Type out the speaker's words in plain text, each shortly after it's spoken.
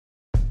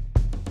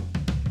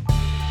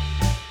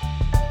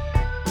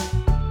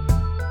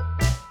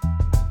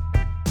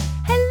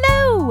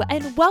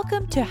and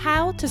welcome to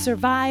How to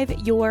Survive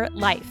Your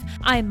Life.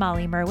 I'm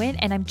Molly Merwin,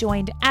 and I'm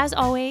joined, as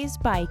always,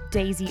 by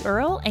Daisy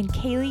Earle and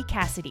Kaylee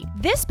Cassidy.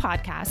 This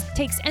podcast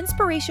takes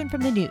inspiration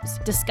from the news,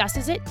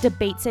 discusses it,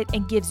 debates it,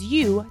 and gives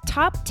you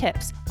top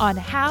tips on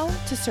how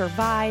to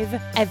survive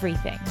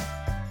everything.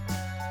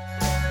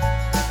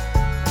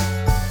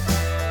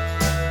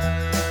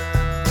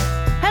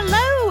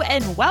 Hello,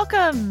 and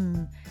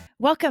welcome.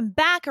 Welcome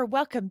back, or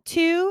welcome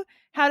to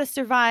How to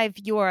Survive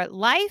Your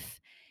Life.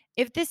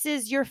 If this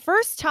is your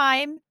first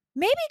time,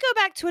 maybe go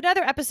back to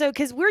another episode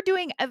because we're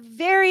doing a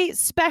very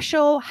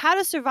special How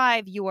to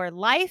Survive Your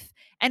Life.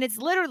 And it's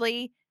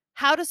literally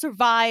how to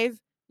survive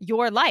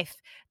your life.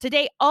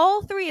 Today,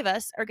 all three of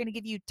us are going to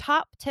give you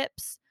top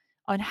tips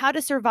on how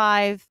to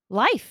survive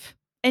life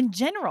in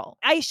general.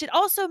 I should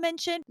also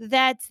mention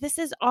that this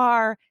is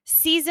our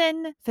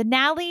season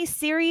finale,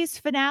 series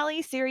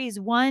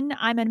 1.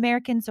 I'm an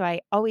American, so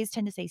I always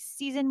tend to say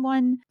season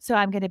 1. So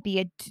I'm going to be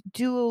a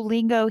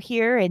Duolingo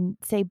here and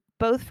say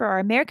both for our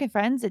American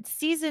friends, it's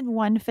season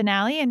 1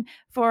 finale. And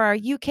for our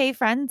UK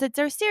friends, it's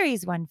our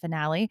series 1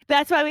 finale.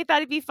 That's why we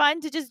thought it'd be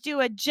fun to just do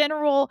a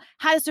general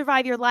how to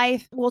survive your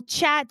life. We'll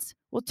chat,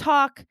 we'll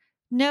talk.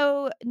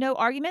 No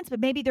arguments, but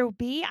maybe there will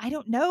be. I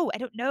don't know.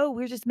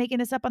 We're just making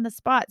this up on the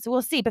spot. So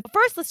we'll see. But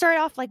first, let's start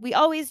off like we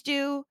always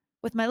do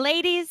with my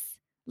ladies.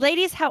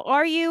 Ladies, how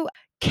are you?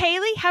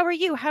 Kaylee, how are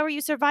you? How are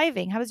you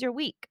surviving? How was your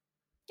week?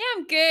 Yeah,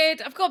 I'm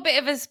good. I've got a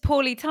bit of a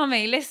poorly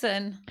tummy.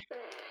 Listen.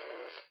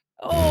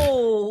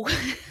 Oh,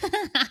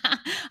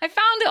 I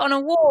found it on a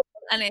wall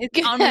and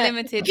it's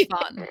unlimited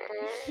fun.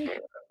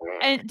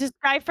 And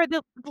describe for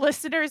the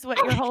listeners what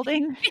you're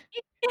holding.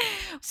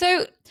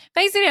 So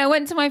basically,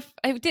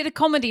 I did a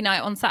comedy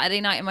night on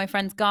Saturday night in my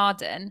friend's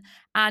garden.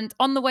 And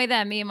on the way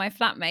there, me and my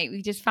flatmate,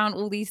 we just found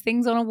all these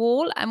things on a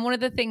wall. And one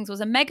of the things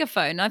was a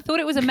megaphone. I thought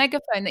it was a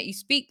megaphone that you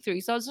speak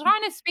through. So I was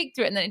trying to speak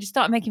through it and then it just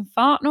started making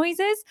fart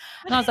noises.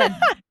 And I was like,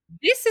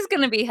 this is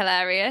going to be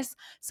hilarious.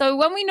 So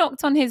when we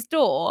knocked on his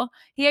door,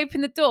 he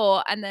opened the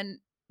door and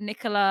then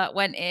Nicola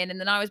went in and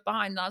then I was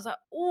behind and I was like,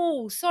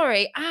 oh,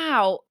 sorry,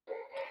 ow.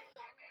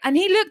 And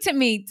he looked at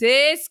me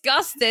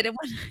disgusted and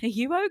went, are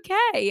you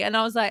okay? And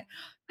I was like,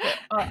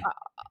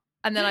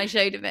 and then I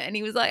showed him it and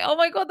he was like, oh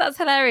my God, that's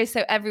hilarious.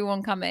 So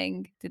everyone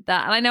coming did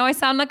that. And I know I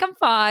sound like I'm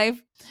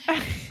 5.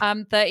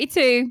 I'm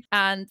 32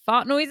 and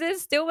fart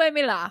noises still make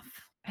me laugh.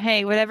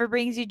 Hey, whatever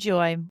brings you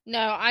joy.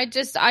 No,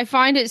 I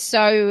find it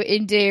so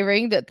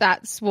endearing that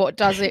that's what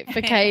does it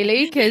for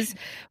Kaylee. Because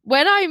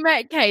when I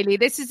met Kaylee,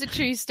 this is a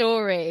true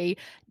story.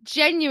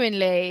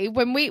 Genuinely,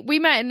 when we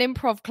met in an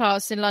improv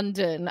class in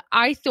London,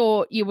 I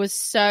thought you were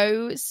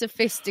so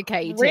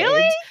sophisticated.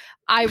 Really?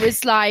 I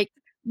was like,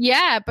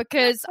 yeah,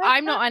 because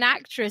I'm not an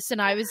actress.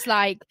 And I was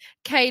like,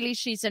 Kaylee,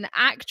 she's an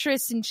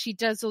actress and she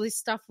does all this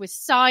stuff with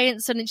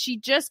science. And she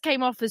just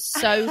came off as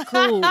so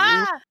cool.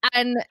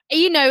 And,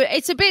 you know,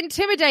 it's a bit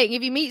intimidating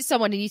if you meet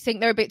someone and you think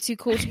they're a bit too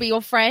cool to be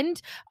your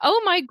friend.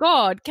 Oh, my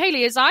God,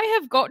 Kaylee, as I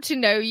have got to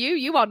know you,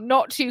 you are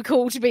not too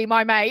cool to be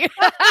my mate.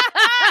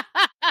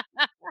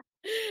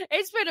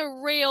 It's been a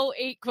real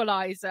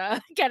equalizer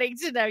getting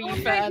to know you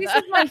further. This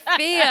is my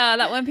fear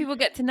that when people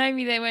get to know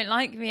me, they won't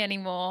like me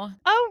anymore.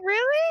 Oh,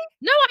 really?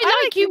 No,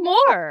 I like you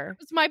more.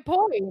 That's my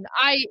point.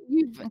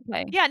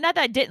 Okay. Yeah, not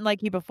that I didn't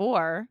like you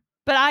before,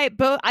 but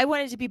I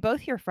wanted to be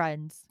both your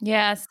friends.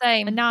 Yeah,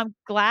 same. And now I'm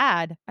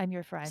glad I'm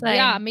your friend. Same.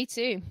 Yeah, me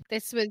too.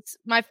 This was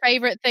my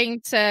favorite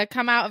thing to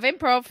come out of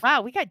improv.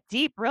 Wow, we got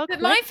deep real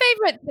quick. My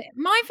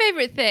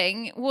favorite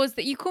thing was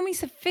that you call me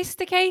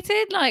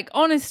sophisticated. Like,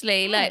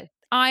 honestly, like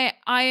I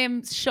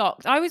am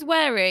shocked. I was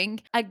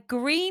wearing a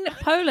green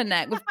polo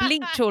neck with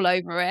bleach all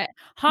over it,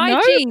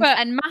 high jeans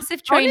and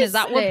massive trainers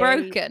that were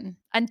broken,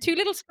 and 2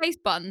 little space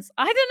buns.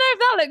 I don't know if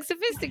that looks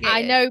sophisticated.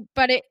 I know,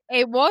 but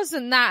it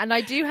wasn't that. And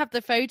I do have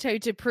the photo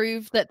to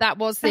prove that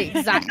was the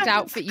exact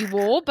outfit you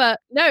wore. But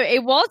no,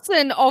 it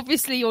wasn't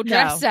obviously your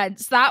dress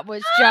sense. That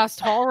was just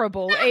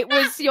horrible. It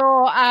was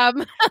your... I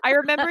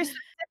remember...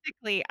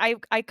 Specifically,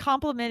 I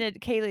complimented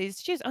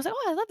Kaylee's shoes. I was like,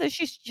 oh, I love those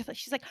shoes.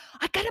 She's like,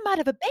 I got them out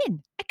of a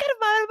bin. That's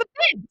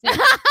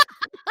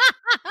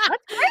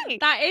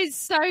great. That is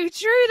so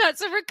true.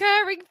 That's a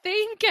recurring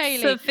thing,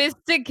 Kaylee.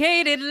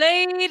 Sophisticated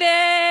lady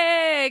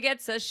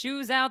gets her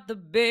shoes out the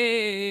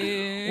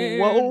bin.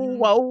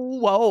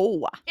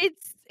 Whoa.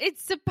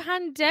 It's a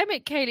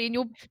pandemic, Kaylee, and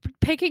you're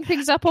picking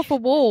things up off a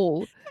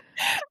wall.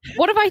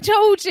 What have I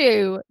told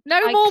you?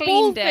 No more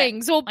ball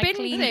things or bin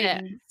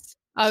things.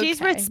 Okay.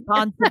 She's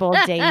responsible,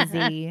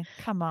 Daisy.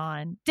 Come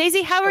on.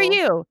 Daisy, how are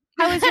you?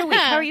 How was your week?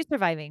 How are you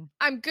surviving?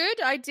 I'm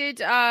good. I did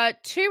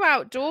 2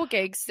 outdoor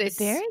gigs this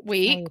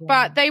week, exciting.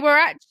 but they were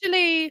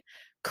actually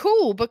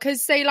cool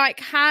because they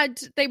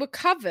were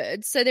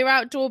covered. So they were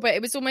outdoor, but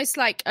it was almost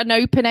like an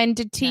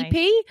open-ended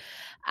teepee. Nice.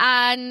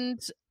 And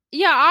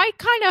yeah, I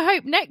kind of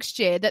hope next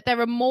year that there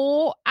are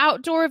more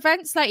outdoor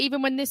events, like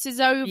even when this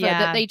is over,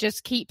 that they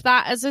just keep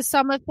that as a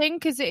summer thing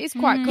because it is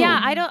quite cool. Yeah,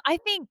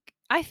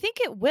 I I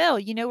think it will.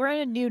 We're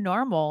in a new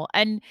normal,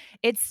 and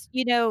it's,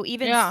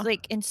 even Yeah.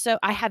 like, and so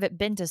I haven't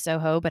been to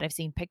Soho, but I've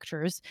seen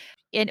pictures.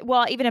 And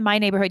well, even in my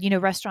neighborhood,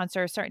 restaurants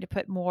are starting to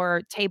put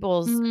more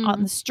tables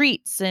on the Mm.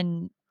 streets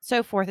and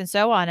so forth and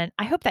so on. And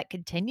I hope that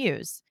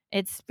continues.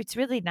 It's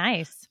really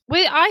nice.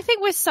 I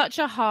think we're such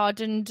a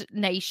hardened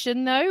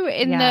nation, though,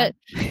 in Yeah. that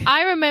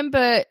I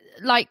remember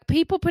like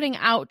people putting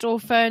outdoor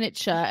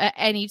furniture at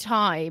any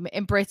time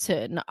in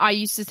Britain. I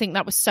used to think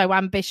that was so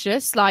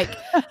ambitious, like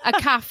a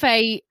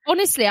cafe.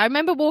 Honestly, I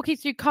remember walking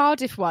through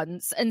Cardiff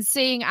once and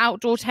seeing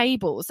outdoor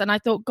tables, and I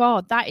thought,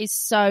 God, that is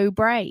so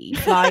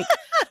brave. Like,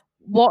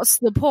 what's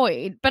the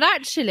point? But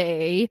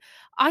actually,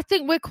 I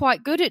think we're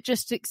quite good at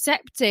just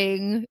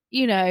accepting,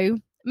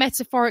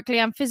 metaphorically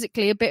and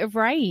physically, a bit of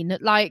rain.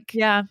 Like,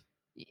 Yeah.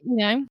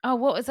 Oh,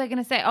 what was I going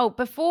to say? Oh,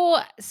 before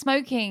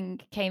smoking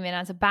came in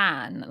as a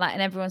ban, like,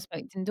 and everyone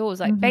smoked indoors,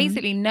 like,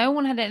 basically no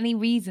one had any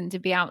reason to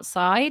be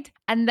outside.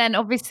 And then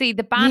obviously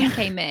the ban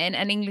came in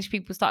and English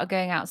people started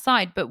going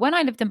outside. But when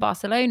I lived in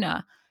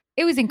Barcelona,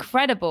 it was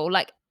incredible.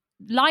 Like,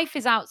 life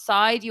is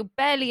outside, you're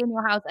barely in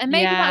your house. And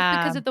maybe that's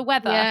because of the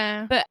weather.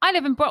 Yeah. But I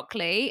live in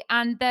Brockley,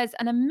 and there's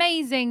an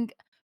amazing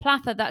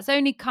platha that's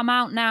only come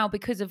out now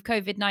because of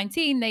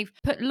COVID-19. They've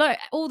put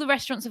all the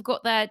restaurants have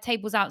got their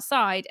tables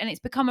outside, and it's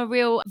become a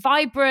real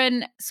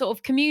vibrant sort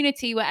of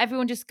community where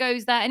everyone just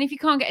goes there. And if you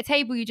can't get a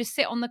table, you just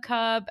sit on the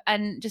curb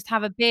and just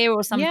have a beer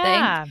or something.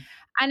 Yeah.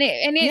 And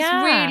it's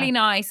really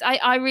nice.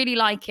 I really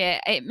like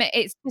it.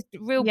 It's just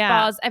real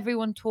buzz,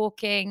 everyone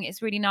talking.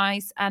 It's really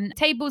nice. And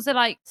tables are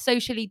like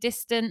socially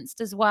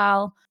distanced as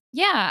well.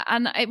 Yeah.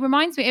 And it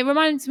reminds me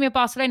of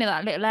Barcelona,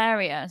 that little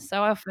area.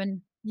 So I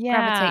often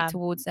gravitate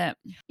towards it.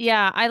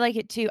 Yeah, I like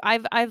it too.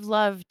 I've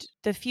loved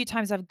the few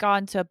times I've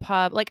gone to a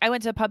pub. Like, I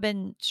went to a pub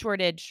in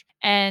Shoreditch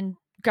and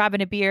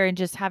grabbing a beer and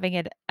just having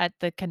it at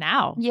the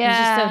canal. It was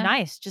just so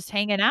nice, just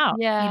hanging out,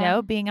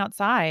 being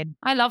outside.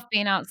 I love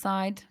being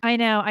outside. I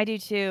know, I do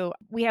too.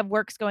 We have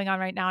works going on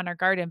right now in our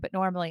garden, but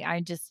normally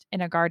I'm just in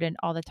a garden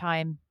all the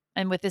time.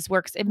 And with this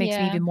works, it makes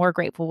me even more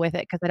grateful with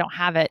it because I don't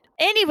have it.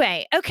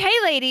 Anyway, okay,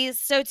 ladies.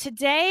 So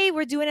today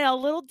we're doing it a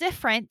little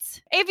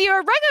different. If you're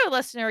a regular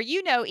listener,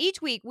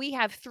 each week we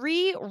have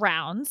 3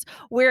 rounds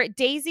where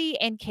Daisy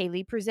and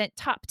Kaylee present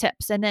top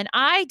tips. And then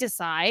I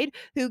decide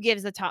who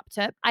gives the top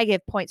tip. I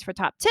give points for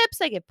top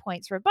tips. I give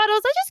points for rebuttals.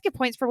 I just give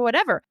points for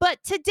whatever. But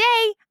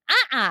today,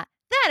 that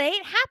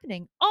ain't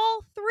happening.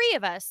 All 3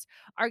 of us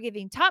are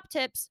giving top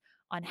tips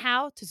on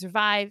how to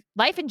survive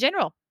life in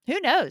general. Who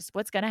knows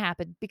what's going to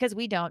happen, because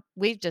we don't.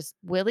 We've just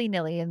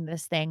willy-nilly in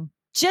this thing.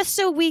 Just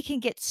so we can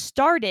get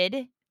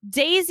started,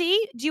 Daisy,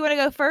 do you want to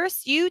go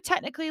first? You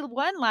technically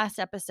won last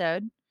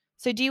episode.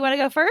 So do you want to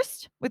go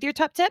first with your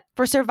top tip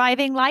for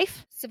surviving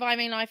life?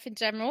 Surviving life in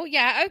general?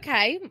 Yeah,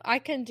 okay. I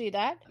can do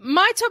that.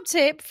 My top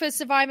tip for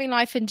surviving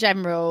life in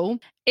general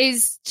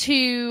is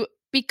to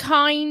be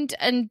kind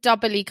and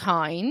doubly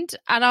kind.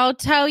 And I'll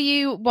tell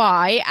you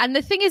why. And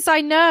the thing is, I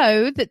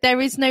know that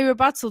there is no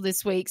rebuttal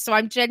this week. So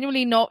I'm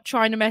genuinely not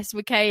trying to mess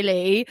with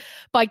Kaylee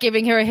by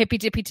giving her a hippy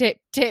dippy tip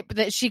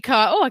that she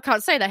can't. Oh, I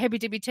can't say that. Hippy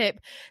dippy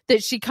tip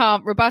that she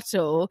can't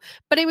rebuttal.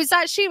 But it was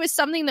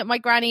something that my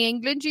Granny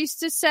England used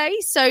to say.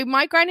 So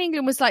my Granny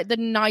England was like the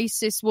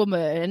nicest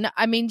woman.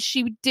 I mean,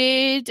 she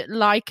did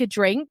like a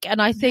drink.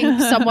 And I think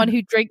someone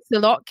who drinks a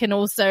lot can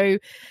also,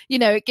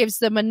 it gives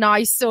them a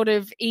nice sort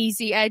of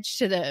easy edge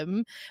to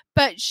them.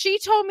 But she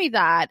told me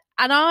that,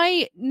 and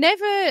I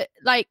never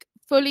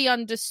fully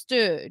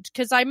understood,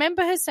 because I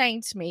remember her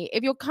saying to me,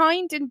 if you're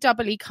kind and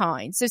doubly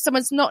kind, so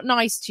someone's not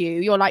nice to you,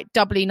 you're like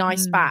doubly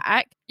nice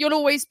back, you'll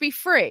always be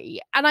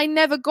free. And I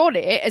never got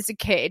it as a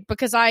kid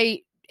because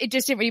it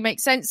just didn't really make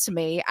sense to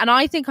me. And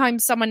I think I'm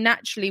someone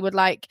naturally with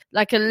like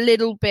a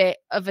little bit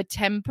of a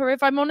temper,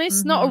 if I'm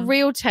honest. Not a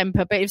real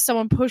temper, but if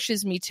someone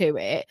pushes me to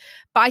it.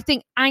 But I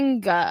think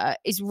anger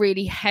is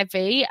really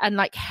heavy, and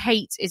like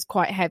hate is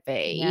quite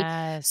heavy.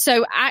 Yes.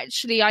 So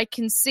actually I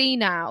can see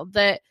now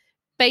that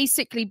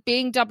basically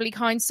being doubly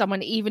kind to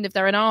someone, even if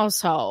they're an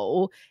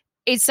asshole,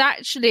 it's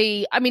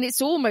actually, I mean,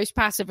 it's almost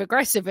passive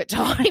aggressive at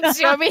times. You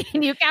know what I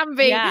mean? You can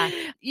be,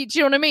 do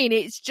you know what I mean?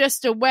 It's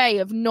just a way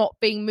of not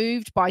being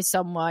moved by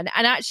someone.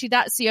 And actually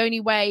that's the only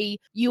way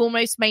you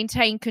almost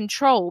maintain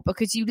control,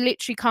 because you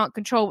literally can't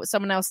control what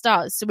someone else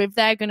does. So if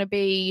they're going to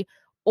be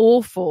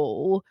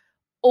awful,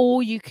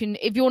 or you can,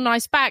 if you're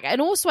nice back. And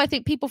also I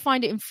think people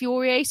find it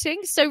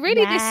infuriating. So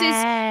really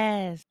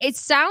it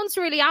sounds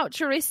really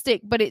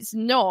altruistic, but it's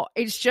not.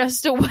 It's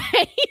just a way.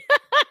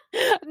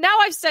 Now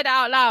I've said it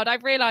out loud,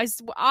 I've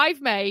realized I've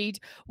made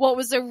what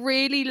was a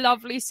really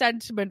lovely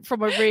sentiment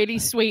from a really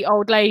sweet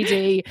old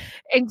lady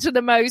into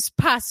the most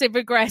passive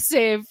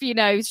aggressive,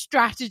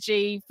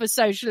 strategy for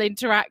social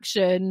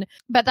interaction.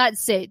 But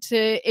that's it.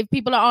 If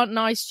people aren't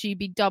nice to you,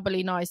 be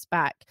doubly nice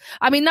back.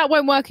 I mean, that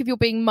won't work if you're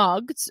being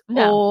mugged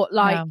or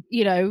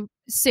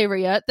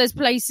Syria. There's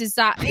places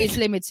that is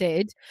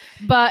limited,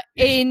 but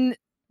in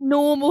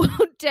normal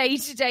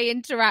day-to-day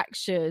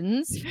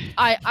interactions,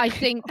 I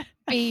think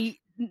be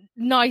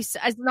nice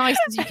as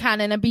you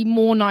can, and then be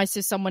more nice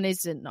if someone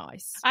isn't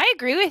nice. I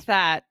agree with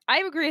that. I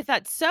agree with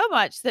that so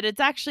much that it's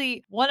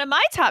actually one of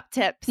my top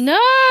tips. No,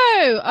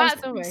 oh,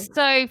 That's sorry.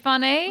 so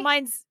funny.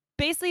 Mine's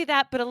basically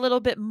that, but a little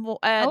bit more.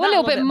 A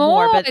little bit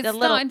more, but it's a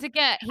little. starting to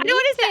get I don't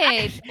want to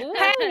say. heated.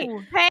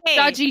 Ooh. Hey,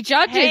 Judgy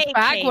Judge is hey,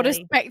 back. What a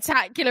Kaylee.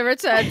 spectacular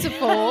return to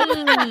form.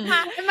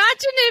 Imagine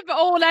if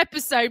all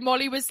episode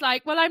Molly was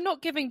like, well, I'm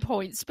not giving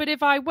points, but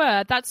if I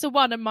were, that's a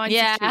 1 and mine's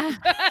a 2.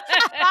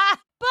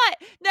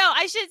 But no,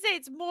 I should say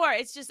it's more.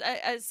 It's just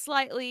a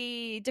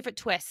slightly different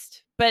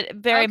twist, but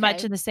very much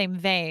Okay. in the same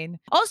vein.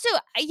 Also,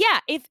 yeah,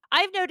 if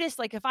I've noticed,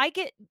 like if I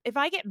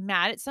get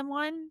mad at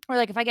someone, or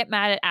like if I get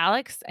mad at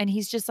Alex and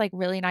he's just like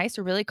really nice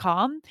or really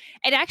calm,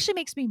 it actually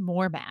makes me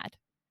more mad.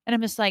 And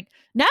I'm just like,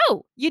 no,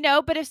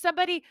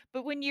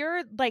 but when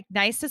you're like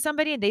nice to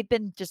somebody and they've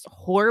been just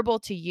horrible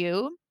to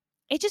you,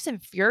 it just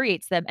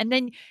infuriates them. And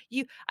then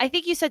I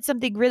think you said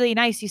something really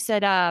nice. You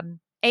said,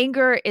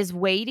 anger is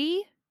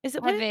weighty. Is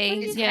it what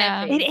Heavy, is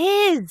yeah. it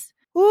is.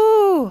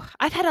 Ooh,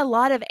 I've had a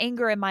lot of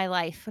anger in my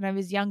life when I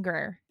was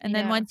younger. And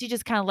then Yeah. once you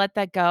just kind of let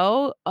that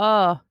go,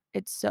 oh,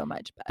 it's so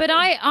much better. But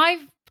I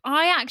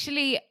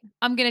actually,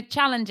 I'm going to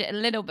challenge it a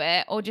little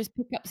bit, or just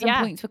pick up some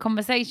Yeah. points for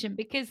conversation,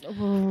 because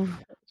Ooh,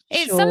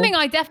 it's sure. something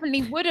I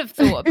definitely would have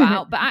thought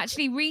about. But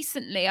actually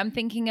recently I'm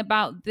thinking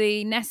about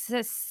the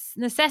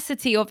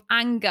necessity of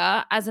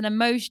anger as an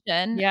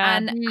emotion, Yeah.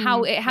 and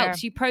how it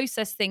helps you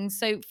process things.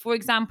 So for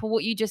example,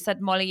 what you just said,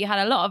 Molly, you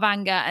had a lot of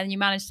anger and you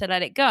managed to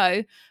let it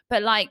go,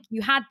 but like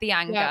you had the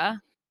anger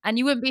and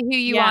you wouldn't be who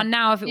you are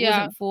now if it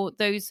wasn't for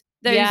those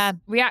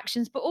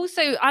reactions. But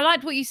also I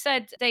liked what you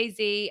said,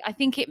 Daisy. I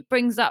think it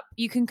brings up,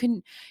 you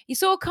you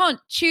sort of can't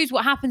choose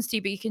what happens to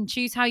you, but you can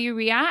choose how you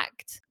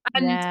react.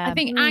 And I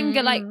think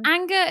anger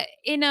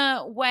in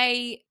a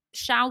way,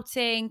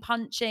 shouting,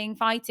 punching,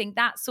 fighting,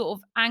 that sort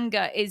of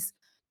anger is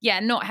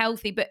not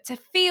healthy. But to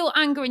feel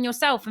anger in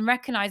yourself and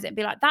recognize it and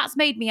be like, that's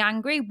made me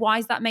angry, why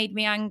has that made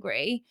me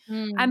angry?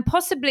 And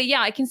possibly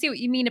I can see what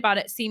you mean about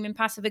it seeming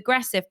passive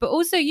aggressive, but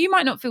also you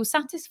might not feel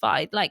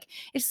satisfied. Like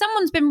if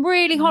someone's been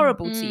really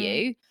horrible to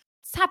you,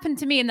 it's happened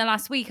to me in the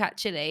last week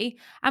actually,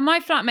 and my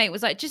flatmate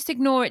was like, just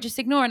ignore it,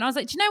 and I was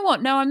like, do you know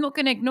what, no, I'm not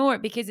going to ignore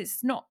it, because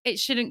it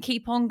shouldn't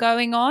keep on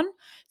going on,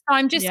 so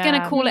I'm just going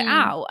to call it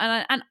out.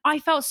 And I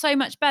felt so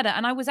much better,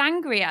 and I was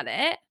angry at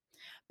it,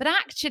 but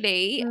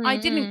actually I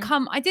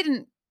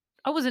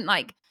wasn't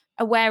like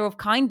aware of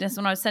kindness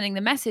when I was sending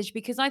the message,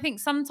 because I think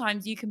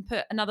sometimes you can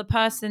put another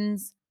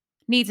person's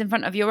needs in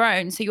front of your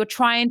own, so you're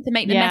trying to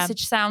make the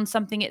message sound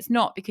something it's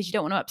not, because you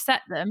don't want to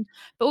upset them.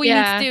 But all you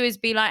need to do is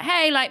be like,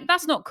 hey, like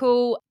that's not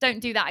cool,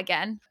 don't do that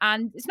again.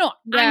 And it's not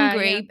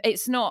angry,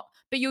 it's not,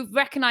 but you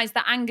recognize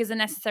that anger is a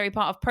necessary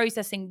part of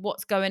processing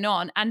what's going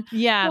on, and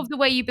of the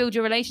way you build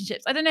your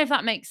relationships. I don't know if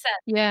that makes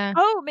sense.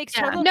 Oh, it makes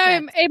total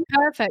sense. In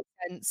perfect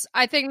sense.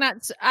 I think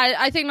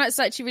that's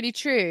actually really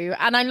true,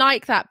 and I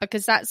like that,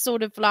 because that's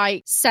sort of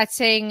like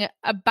setting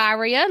a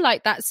barrier,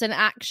 like that's an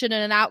action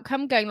and an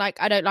outcome, going like,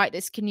 I don't like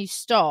this, can you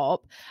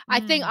stop?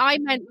 I think I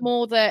meant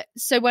more that,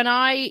 so when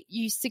I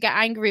used to get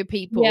angry at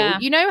people,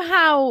 you know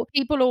how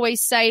people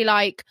always say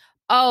like,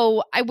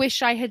 oh, I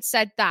wish I had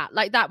said that.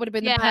 Like that would have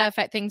been the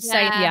perfect thing to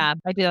say. Yeah,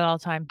 I do that all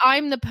the time.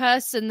 I'm the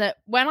person that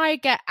when I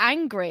get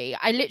angry,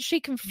 I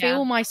literally can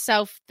feel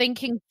myself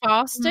thinking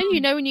faster.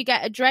 You know, when you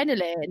get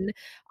adrenaline,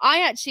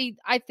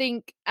 I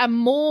think am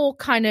more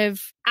kind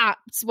of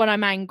apt when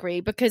I'm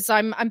angry, because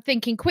I'm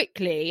thinking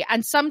quickly,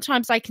 and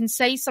sometimes I can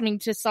say something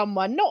to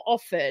someone, not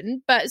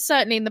often, but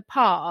certainly in the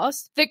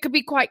past, that could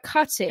be quite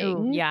cutting.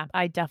 Ooh, yeah,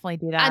 I definitely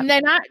do that. And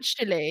then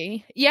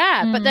actually,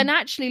 but then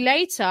actually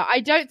later, I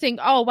don't think,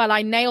 oh, well,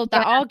 I nailed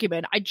that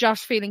argument. I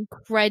just feel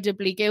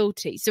incredibly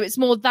guilty. So it's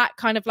more that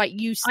kind of like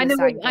useless I know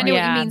anger. what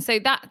you mean. So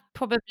that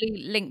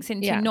probably links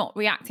into not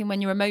reacting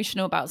when you're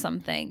emotional about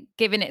something,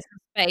 giving it some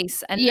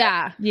space. And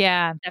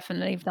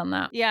definitely have done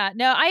that. Yeah,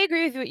 no, I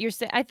agree with what you're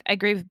saying. I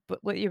agree with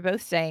what you're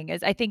both saying.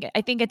 Is I think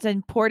it's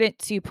important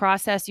to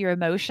process your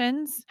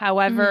emotions.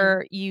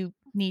 However, you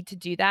need to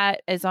do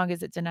that as long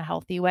as it's in a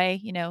healthy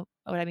way. You know,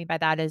 what I mean by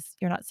that is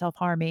you're not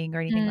self-harming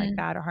or anything like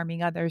that, or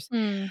harming others.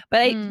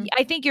 But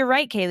I think you're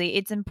right, Kaylee.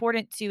 It's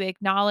important to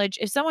acknowledge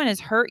if someone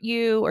has hurt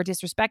you or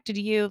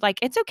disrespected you, like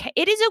it's okay.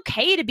 It is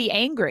okay to be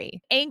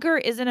angry. Anger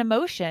is an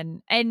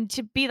emotion, and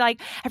to be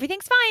like,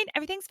 everything's fine,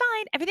 everything's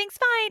fine, everything's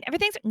fine,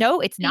 everything's no,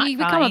 it's not. You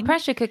become a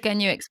pressure cooker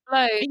and you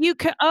explode. You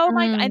could, oh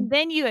my, and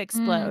then you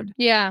explode.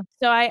 Yeah.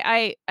 So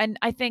I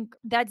think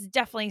that's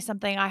definitely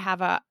something I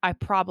have a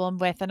problem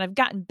with, and I've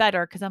gotten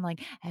better because I'm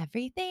like,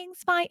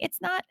 everything's fine. It's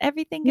not,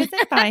 everything isn't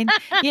fine,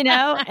 you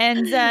know?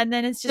 And then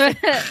it's just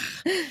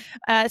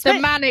the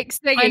manic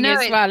singing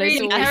as well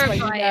is always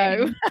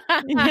terrifying.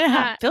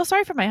 Yeah. Feel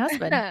sorry for my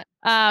husband.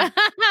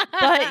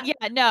 But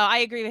yeah, no, I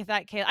agree with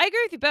that, Kayla. I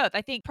agree with you both.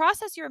 I think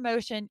process your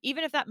emotion,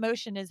 even if that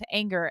emotion is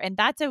anger, and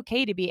that's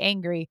okay to be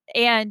angry,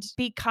 and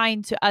be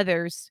kind to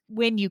others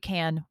when you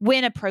can,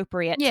 when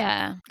appropriate.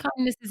 Yeah.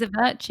 Kindness is a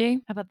virtue.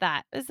 How about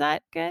that? Is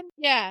that good?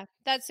 Yeah,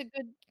 that's a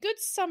Good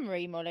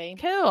summary, Molly.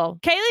 Cool.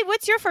 Kaylee,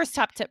 what's your first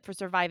top tip for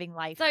surviving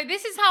life? So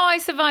this is how I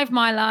survive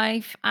my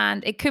life,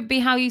 and it could be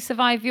how you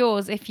survive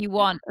yours if you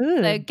want. So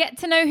Ooh. get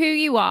to know who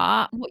you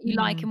are, what you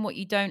like Mm. and what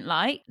you don't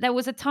like. There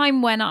was a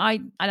time when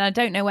and I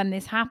don't know when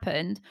this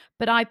happened,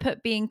 but I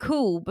put being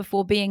cool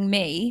before being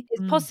me.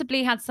 It Mm.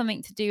 possibly had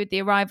something to do with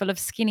the arrival of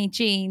skinny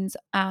jeans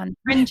and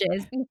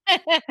fringes,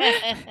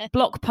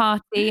 Block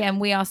Party and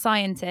We Are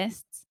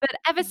Scientists. But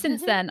ever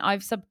since then,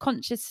 I've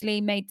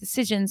subconsciously made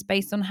decisions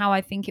based on how I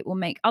think it will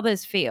make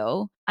others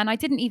feel. And I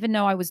didn't even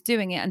know I was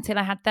doing it until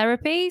I had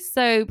therapy.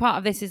 So part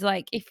of this is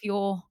like, if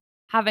you're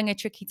having a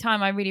tricky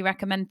time, I really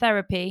recommend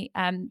therapy.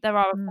 There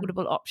are Mm.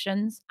 affordable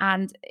options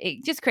and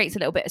it just creates a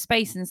little bit of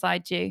space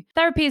inside you.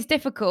 Therapy is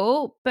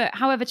difficult, but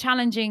however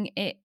challenging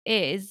it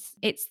is,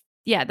 it's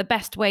the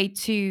best way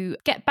to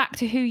get back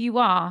to who you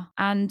are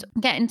and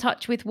get in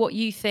touch with what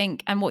you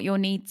think and what your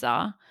needs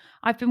are.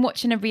 I've been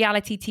watching a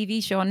reality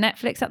TV show on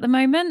Netflix at the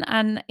moment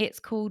and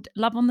it's called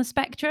Love on the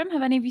Spectrum.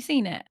 Have any of you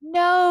seen it?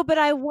 No, but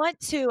I want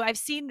to. I've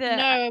seen No,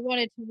 I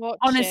wanted to watch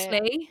it.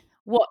 Honestly,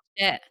 watch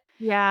it.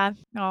 Yeah.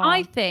 I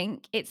Aw.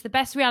 think it's the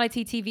best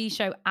reality TV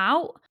show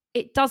out.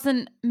 It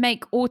doesn't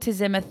make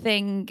autism a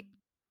thing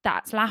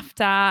that's laughed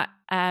at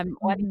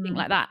or anything Mhm.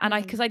 like that. And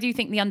because I do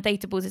think The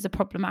Undateables is a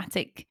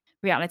problematic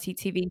reality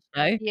TV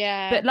show.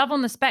 Yeah. But Love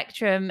on the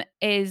Spectrum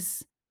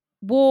is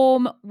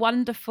warm,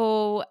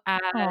 wonderful.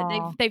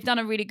 Aw. They've done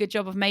a really good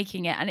job of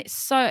making it, and it's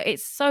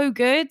so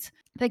good.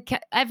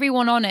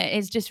 Everyone on it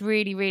is just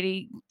really,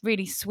 really,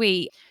 really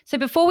sweet. So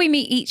before we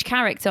meet each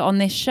character on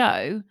this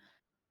show,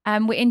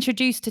 we're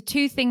introduced to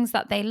 2 things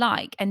that they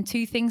like and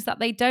 2 things that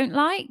they don't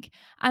like.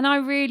 And I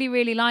really,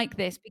 really like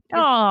this because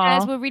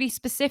theirs Aw. were really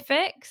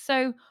specific.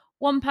 So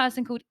one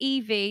person called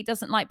Evie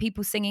doesn't like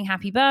people singing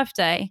happy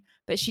birthday,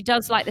 but she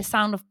does like the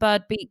sound of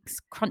bird beaks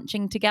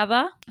crunching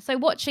together. So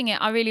watching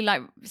it, I really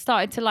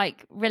started to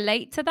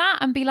relate to that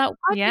and be like,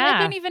 I Yeah.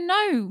 don't even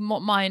know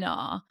what mine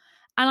are.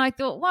 And I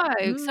thought, wow.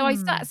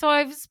 Mm. So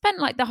I've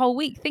spent the whole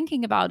week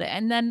thinking about it.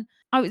 And then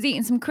I was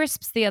eating some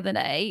crisps the other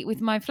day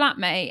with my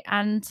flatmate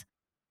and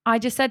I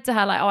just said to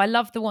her, oh, I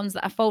love the ones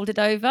that are folded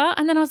over.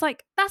 And then I was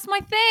like, that's my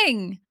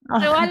thing.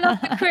 So I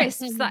love the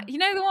crisps that,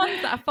 the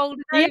ones that are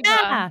folded over.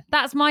 Yeah.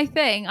 That's my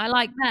thing. I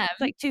like them. It's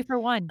like 2 for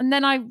 1. And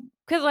then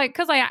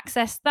because I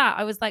accessed that,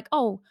 I was like,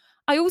 oh,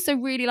 I also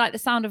really like the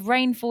sound of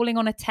rain falling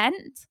on a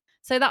tent.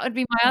 So that would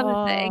be my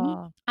other thing.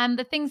 Aw. And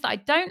the things that I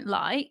don't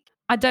like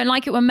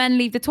it when men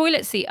leave the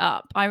toilet seat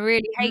up. I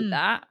really hate Mm.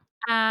 that.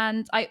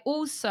 And I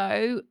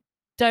also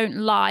don't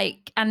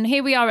like, and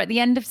here we are at the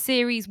end of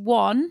series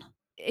 1.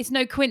 It's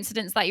no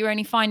coincidence that you're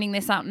only finding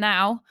this out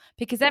now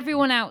because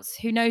everyone else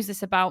who knows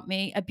this about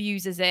me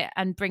abuses it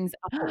and brings it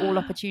up at all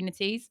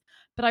opportunities.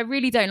 But I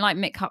really don't like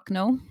Mick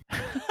Hucknall.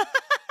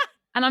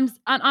 And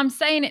I'm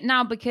saying it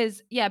now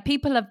because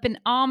people have been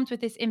armed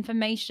with this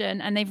information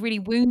and they've really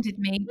wounded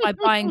me by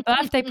buying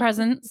birthday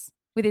presents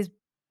with his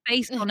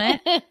face on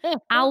it,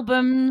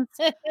 albums,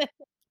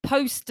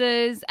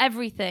 posters,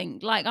 everything.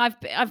 Like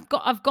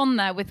I've gone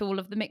there with all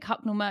of the Mick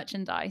Hucknall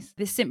merchandise,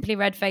 this Simply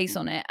Red face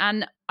on it,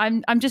 and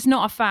I'm just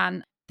not a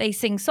fan. They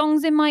sing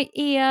songs in my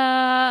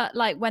ear,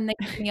 like when they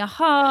give me a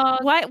hug.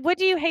 What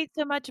do you hate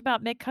so much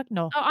about Mick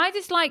Hucknall? Oh, I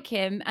dislike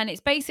him, and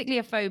it's basically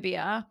a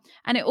phobia.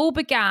 And it all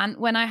began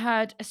when I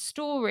heard a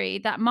story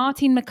that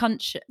Martine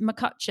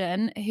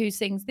McCutcheon, who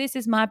sings "This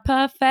Is My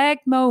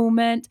Perfect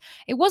Moment,"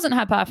 it wasn't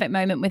her perfect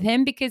moment with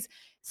him because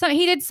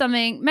he did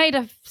something, made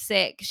her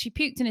sick. She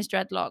puked in his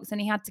dreadlocks, and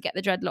he had to get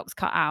the dreadlocks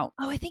cut out.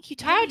 Oh, I think you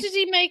told How me. did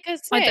he make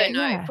us sick? I don't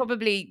know, Yeah.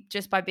 probably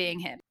just by being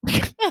him.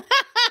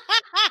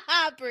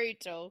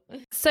 Brutal.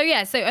 So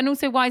and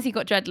also why has he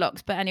got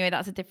dreadlocks? But anyway,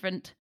 that's a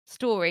different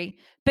story.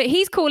 But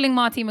he's calling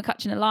Martine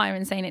McCutcheon a liar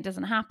and saying it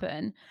doesn't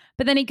happen.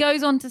 But then he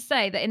goes on to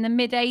say that in the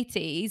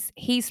mid-80s,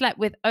 he slept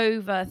with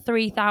over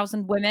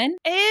 3,000 women.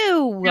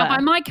 Ew. Now, by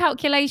my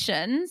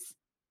calculations,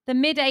 the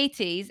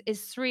mid-80s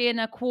is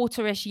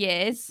 3.25-ish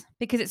years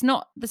because it's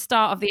not the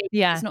start of the 80s,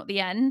 Yeah. it's not the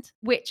end,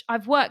 which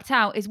I've worked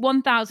out is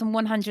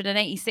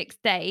 1,186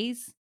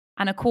 days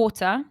and a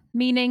quarter,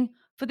 meaning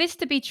for this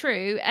to be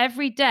true,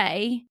 every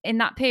day in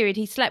that period,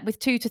 he slept with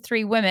 2 to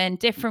 3 women,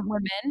 different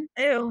women.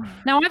 Ew.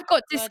 Now, I've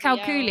got Bloody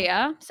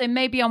dyscalculia, so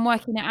maybe I'm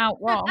working it out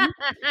wrong.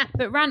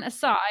 But rant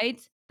aside,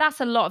 that's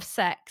a lot of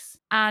sex.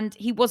 And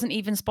he wasn't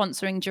even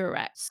sponsoring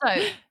Durex.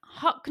 So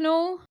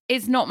Hucknall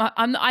is not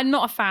I'm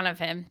not a fan of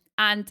him.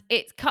 And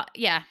it's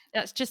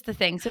that's just the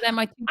thing. So they're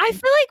my 2 I things.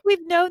 feel like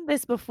we've known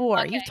this before.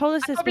 Okay. You've told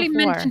us I this probably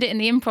before. mentioned it in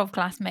the improv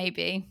class,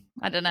 maybe.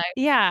 I don't know.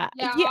 Yeah.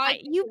 Yeah, You, I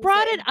think you it was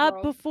brought at it up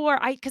improv. before.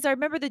 Because I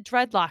remember the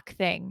dreadlock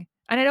thing.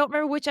 And I don't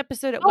remember which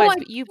episode it Oh, was, I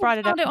but you talked brought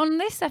it up. about it on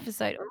this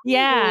episode.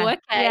 Yeah. Ooh,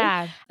 okay.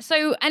 Yeah.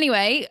 So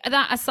anyway,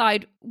 that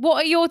aside,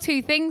 what are your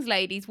 2 things,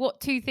 ladies? What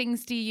 2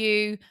 things do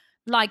you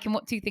like and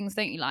what 2 things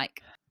don't you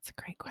like? That's a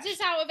great Is question.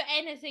 this out of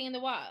anything in the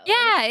world?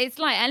 Yeah, it's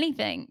like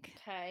anything.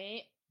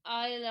 Okay.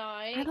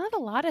 I I love a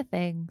lot of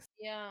things.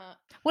 Yeah.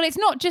 Well, it's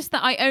not just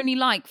that I only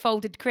like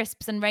folded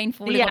crisps and rain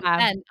falling on Yeah.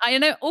 men.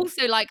 I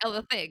also like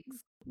other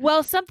things.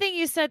 Well, something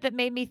you said that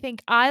made me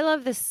think, I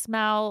love the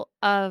smell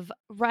of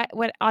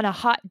when on a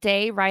hot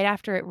day right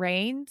after it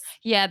rains.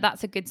 Yeah,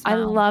 that's a good I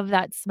smell. love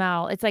that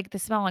smell. It's like the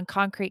smell on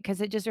concrete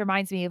because it just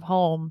reminds me of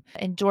home.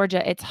 In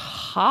Georgia, it's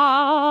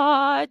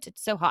hot.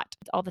 It's so hot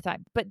all the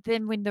time. But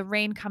then when the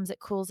rain comes, it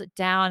cools it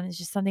down. It's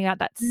just something about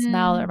that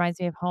smell that Mm, reminds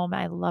me of home.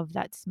 I love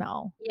that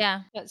smell.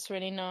 yeah. That's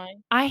really nice.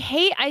 I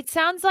hate it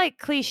sounds like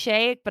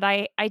cliche, but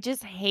I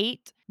just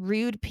hate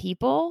rude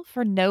people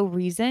for no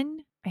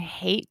reason. I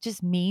hate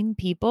just mean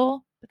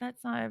people, but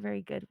that's not a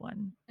very good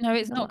one. No,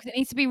 it's No, not, 'cause it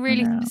needs to be I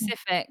really know.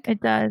 specific. It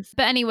does.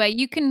 But anyway,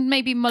 you can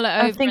maybe mull it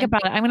I'll over think and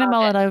about think it. I'm gonna about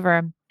mull it. it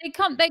over.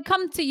 They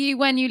come to you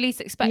when you least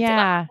expect it, like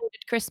Yeah. the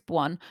Hoarded Crisp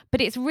one. But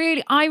it's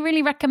really, I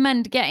really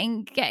recommend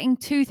getting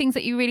 2 things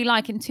that you really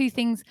like and 2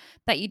 things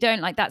that you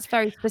don't like. That's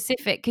very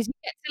specific because you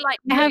get to, like,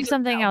 I know have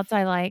something yourself. else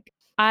I like.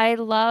 I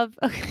love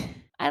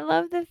I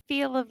love the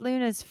feel of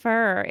Luna's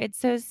fur. It's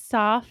so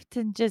soft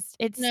and just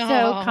it's so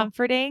No.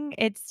 comforting.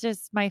 It's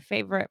just my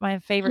favorite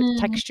Mm,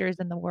 textures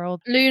in the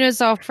world.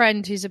 Luna's our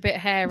friend who's a bit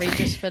hairy,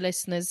 just for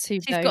listeners who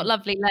she's got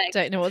lovely legs.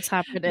 don't know what's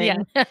Yes.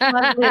 happening.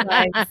 Lovely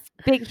legs.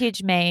 Big,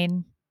 huge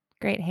mane.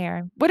 Great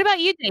hair. What about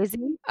you, Daisy?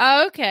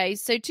 Okay,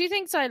 so 2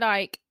 things I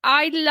like.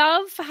 I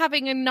love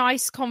having a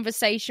nice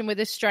conversation with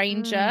a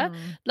stranger. Mm.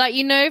 Like,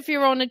 if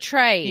you're on a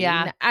train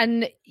Yeah.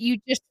 and you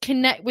just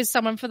connect with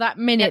someone for that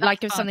minute, that's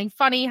like if fun. something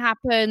funny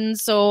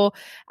happens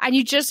and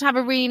you just have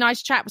a really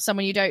nice chat with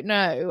someone you don't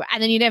know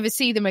and then you never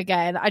see them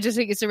again. I just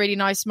think it's a really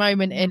nice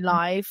moment in Mhm.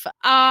 life.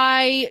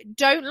 I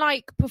don't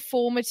like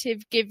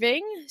performative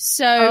giving.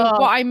 So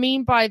Oh. what I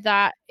mean by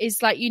that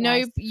is like,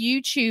 Yes.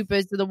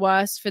 YouTubers are the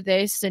worst for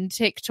this and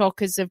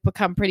TikTokers have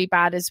become pretty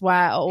bad as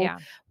well. Yeah.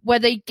 Where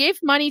they give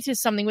money to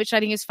something, which I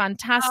think is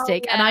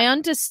fantastic. And yeah. I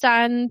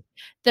understand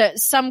that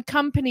some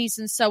companies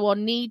and so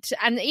on need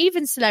to, and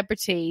even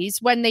celebrities,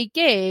 when they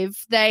give,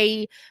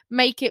 they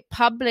make it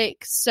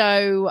public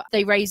so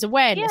they raise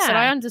awareness. And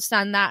Yeah. I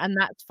understand that, and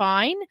that's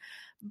fine.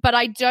 But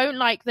I don't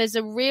like there's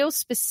a real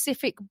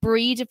specific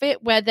breed of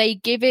it where they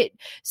give it.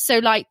 So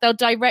like they'll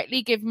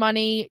directly give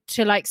money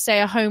to like,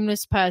 say, a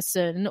homeless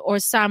person or a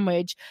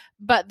sandwich,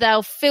 but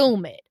they'll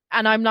film it.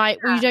 And I'm like,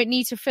 well, you don't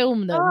need to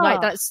film them. Like,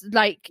 Oh. that's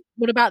like,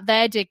 what about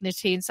their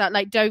dignity? And so,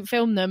 like, don't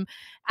film them.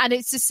 And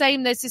it's the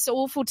same. There's this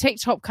awful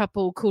TikTok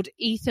couple called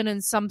Ethan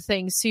and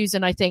something,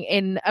 Susan, I think,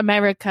 in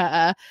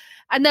America.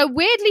 And they're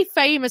weirdly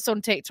famous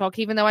on TikTok,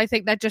 even though I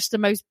think they're just the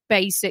most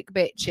basic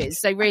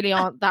bitches. They really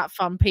aren't that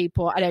fun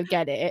people. I don't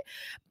get it.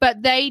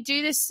 But they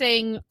do this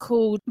thing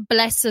called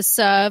Bless a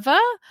Server,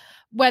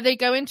 where they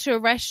go into a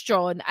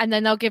restaurant and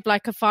then they'll give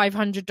like a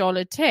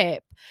 $500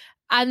 tip.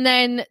 And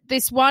then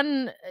this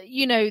one,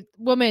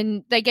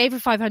 woman, they gave her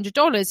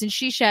 $500 and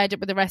she shared it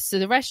with the rest of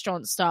the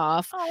restaurant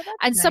staff. Oh, that's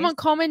And nice. someone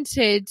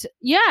commented,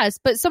 yes,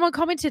 but someone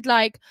commented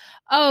like,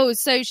 oh,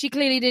 so she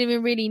clearly didn't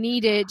even really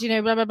need it,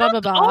 blah, blah, blah,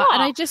 blah, blah.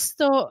 And I just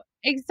thought,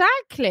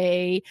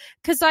 exactly.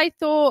 Because I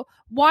thought,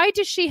 why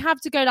does she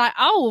have to go like,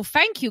 oh,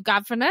 thank you,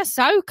 governor,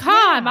 so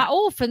kind. My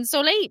orphans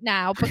will eat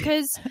now.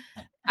 Because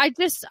I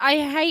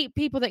hate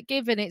people that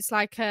give and it's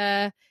like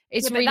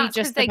it's really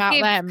just about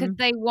them. Because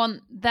they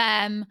want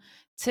them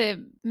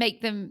to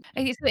make them,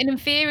 it's an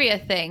inferior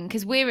thing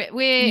because we've got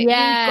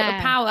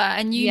the power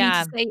and you need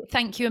to say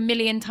thank you a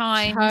million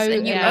times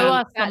and you owe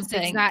us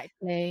something.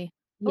 Exactly.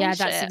 Yeah, that's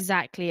Bullshit.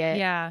 exactly it.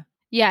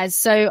 Yeah.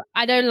 So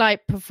I don't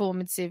like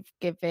performative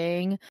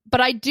giving,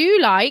 but I do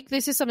like,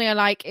 this is something I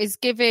like, is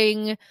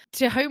giving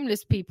to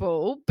homeless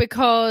people,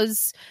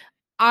 because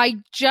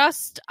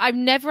I've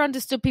never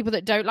understood people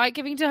that don't like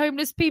giving to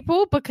homeless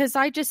people, because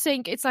I just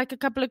think it's like a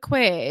couple of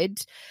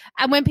quid.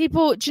 And when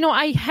people, do you know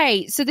what I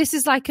hate? So this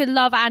is like a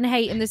love and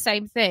hate in the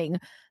same thing.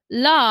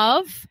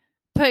 Love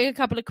putting a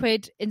couple of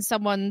quid in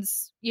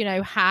someone's,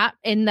 hat,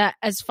 in that,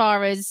 as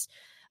far as,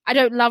 I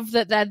don't love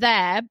that they're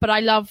there, but I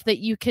love that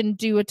you can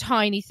do a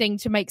tiny thing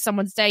to make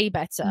someone's day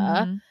better.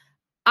 Mm-hmm.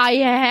 I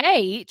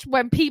hate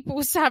when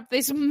people have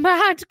this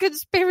mad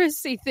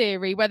conspiracy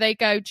theory where they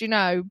go, do you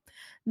know,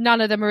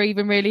 none of them are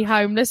even really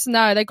homeless.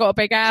 No, they got a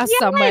big ass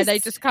somewhere. They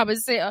just come and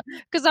sit.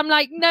 Because I'm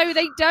like, no,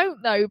 they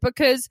don't know.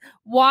 Because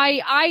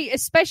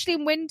especially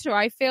in winter,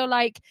 I feel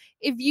like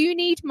if you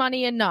need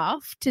money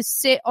enough to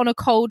sit on a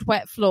cold,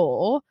 wet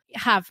floor,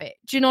 have it.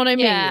 Do you know what I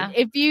mean?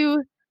 If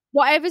you,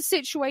 whatever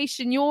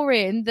situation you're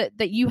in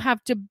that you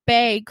have to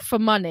beg for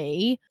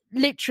money,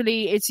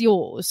 literally it's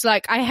yours.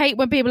 Like, I hate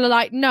when people are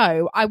like,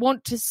 no, I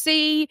want to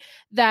see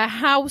their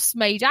house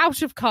made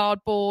out of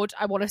cardboard,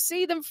 I want to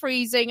see them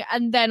freezing,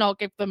 and then I'll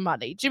give them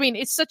money. Do you mean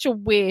it's such a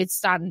weird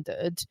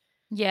standard? So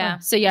yeah,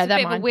 it's a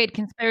bit of a weird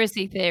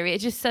conspiracy theory. It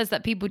just says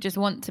that people just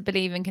want to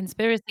believe in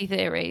conspiracy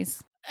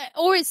theories.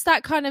 Or it's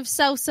that kind of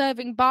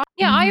self-serving bar.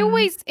 Yeah, I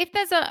always, if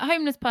there's a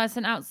homeless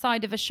person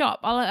outside of a shop,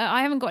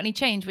 I haven't got any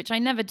change, which I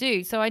never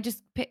do. So I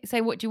just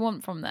say, what do you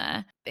want from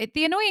there?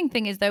 The annoying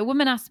thing is, though, a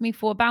woman asked me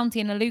for a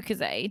Bounty and a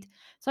Lucozade.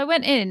 So I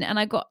went in and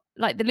I got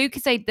like the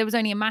Lucozade, there was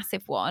only a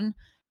massive one.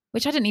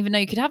 which I didn't even know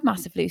you could have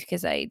massive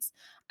Lucozades.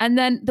 And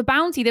then the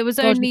Bounty, there was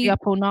God, you'd be only up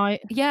all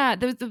night.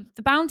 the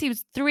Bounty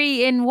was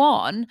 3 in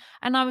 1,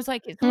 and I was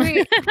like, it's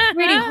really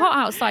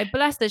hot outside.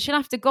 Bless her, she'll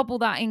have to gobble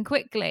that in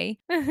quickly.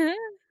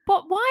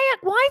 But why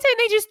don't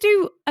they just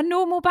do a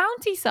normal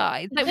Bounty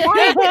size? Like,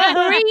 why is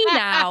it 3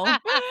 now?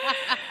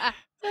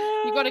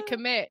 You got to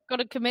commit. Got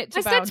to commit to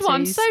I said to her,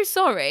 I'm Bounties. so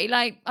sorry.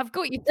 Like, I've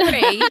got you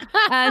 3.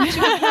 And she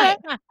was like,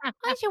 what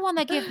do you want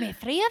to give me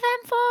 3 of them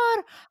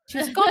for? She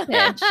was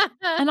Scottish.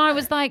 And I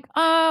was like,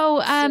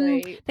 oh,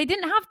 Sweet. they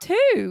didn't have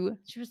 2.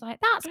 She was like,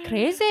 that's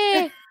crazy.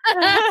 I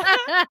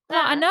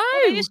Well, know.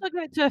 maybe she'll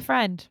give it to a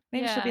friend.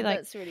 Maybe she'll be like,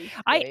 That's really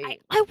sweet. I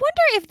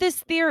wonder if this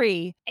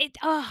theory,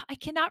 I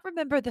cannot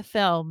remember the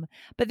film,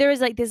 but there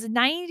was like this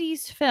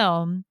 90s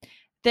film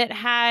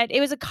that it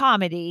was a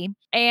comedy,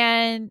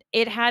 and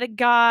it had a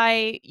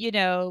guy,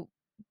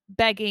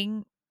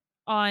 begging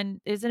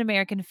it was an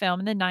American film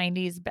in the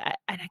 90s,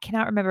 and I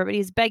cannot remember, but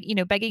he's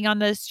begging on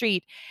the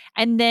street.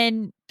 And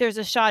then there's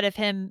a shot of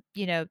him,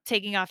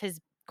 taking off his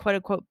quote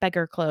unquote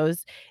beggar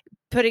clothes,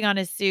 putting on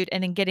his suit,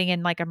 and then getting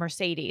in like a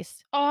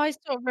Mercedes. Oh, I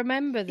sort of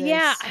remember this.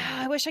 Yeah,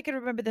 I wish I could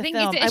remember the I think,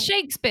 film. is it a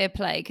Shakespeare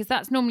play? Because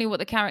that's normally what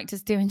the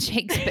characters do in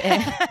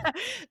Shakespeare.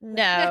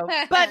 No,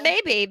 but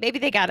maybe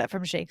they got it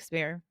from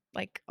Shakespeare,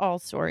 like all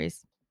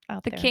stories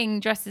out The there. king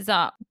dresses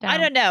up. I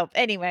don't know.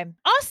 Anyway,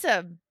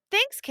 awesome.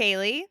 Thanks,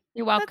 Kaylee.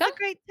 You're welcome. That's a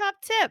great top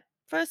tip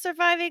for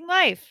surviving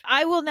life.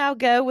 I will now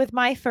go with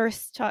my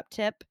first top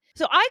tip.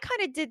 So I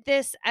kind of did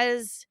this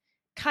as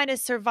kind of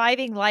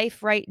surviving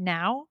life right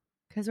now,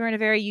 because we're in a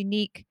very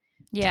unique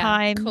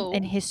time cool.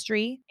 in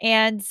history.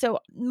 And so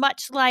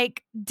much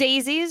like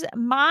Daisy's,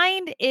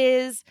 mine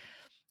is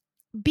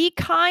be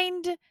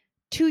kind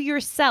to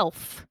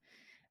yourself.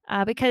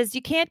 Because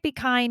you can't be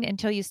kind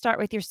until you start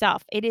with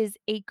yourself. It is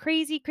a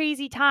crazy,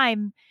 crazy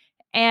time.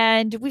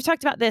 And we've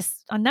talked about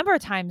this a number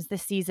of times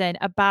this season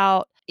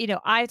about,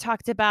 I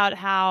talked about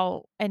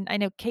how, and I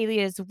know Kaylee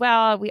as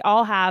well, we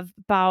all have,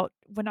 about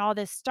when all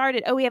this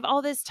started. Oh, we have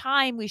all this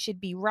time. We should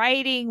be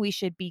writing. We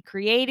should be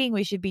creating.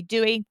 We should be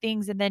doing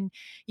things. And then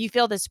you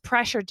feel this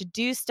pressure to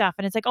do stuff.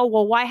 And it's like, oh,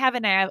 well, why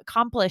haven't I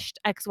accomplished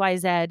X, Y,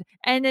 Z?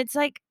 And it's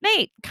like,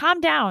 mate, calm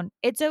down.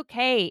 It's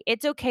okay.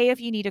 It's okay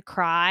if you need to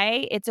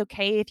cry. It's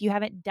okay if you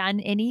haven't done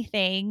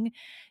anything.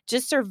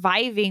 Just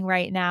surviving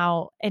right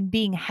now and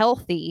being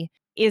healthy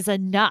is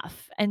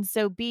enough. And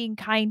so being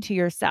kind to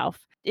yourself,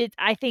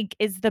 I think,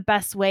 is the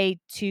best way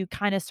to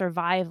kind of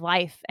survive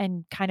life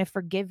and kind of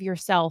forgive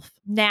yourself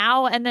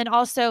now. And then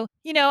also,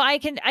 I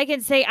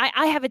can say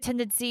I have a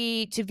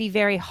tendency to be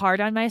very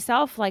hard on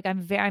myself. Like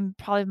I'm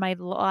probably my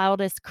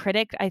loudest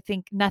critic. I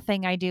think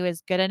nothing I do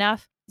is good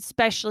enough,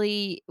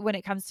 especially when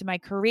it comes to my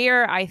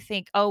career. I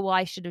think, oh, well,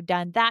 I should have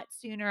done that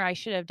sooner. I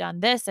should have done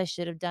this. I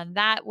should have done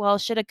that. Well,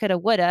 shoulda, coulda,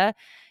 woulda.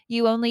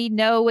 You only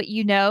know what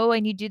you know,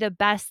 and you do the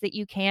best that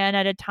you can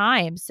at a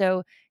time.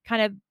 So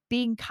kind of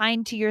being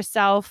kind to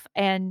yourself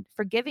and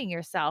forgiving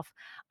yourself.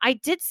 I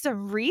did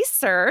some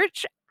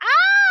research.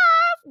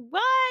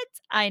 What?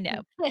 I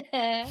know.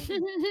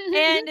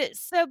 And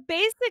so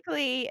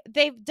basically,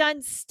 they've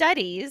done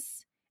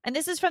studies, and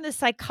this is from the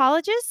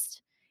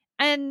psychologist.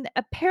 And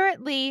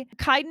apparently,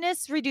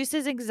 kindness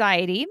reduces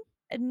anxiety.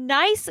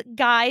 Nice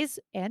guys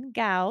and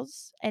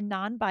gals and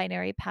non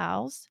binary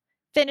pals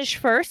finish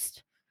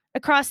first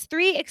across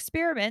 3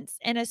 experiments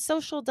in a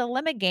social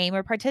dilemma game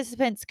where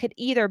participants could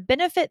either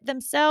benefit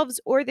themselves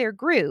or their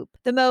group.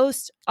 The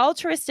most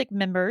altruistic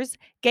members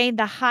gained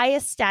the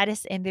highest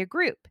status in their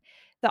group.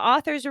 The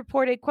authors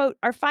reported, quote,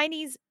 our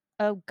findings,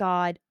 oh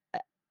God,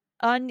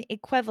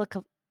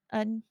 unequivocal,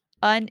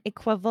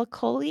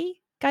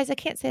 unequivocally, guys, I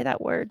can't say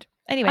that word.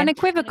 Anyway,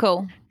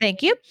 Unequivocal.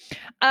 thank you.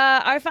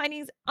 Our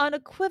findings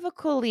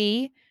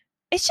unequivocally,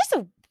 it's just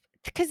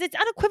because it's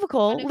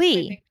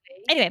unequivocally.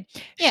 Anyway,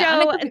 Yeah, show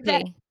that,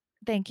 unequivocally.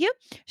 thank you,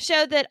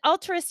 show that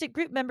altruistic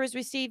group members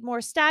received more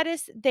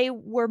status. They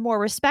were more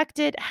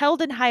respected,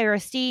 held in higher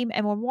esteem,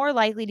 and were more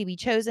likely to be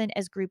chosen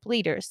as group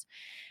leaders.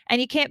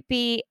 And you can't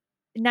be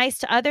nice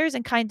to others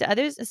and kind to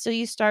others until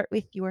you start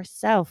with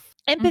yourself.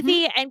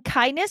 Empathy and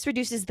kindness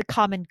reduces the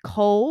common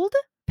cold.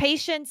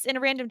 Patients in a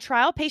random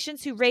trial,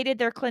 patients who rated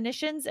their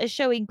clinicians as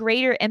showing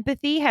greater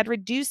empathy had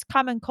reduced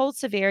common cold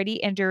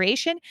severity and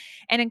duration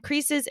and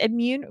increases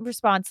immune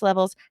response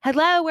levels.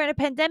 Hello, we're in a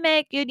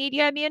pandemic. You need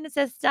your immune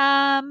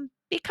system.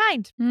 Be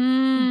kind.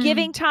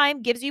 Giving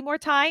time gives you more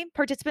time.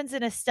 Participants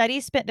in a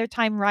study spent their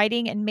time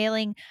writing and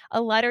mailing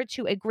a letter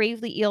to a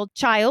gravely ill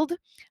child.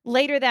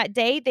 Later that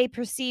day, they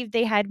perceived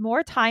they had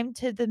more time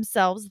to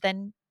themselves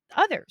than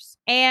others.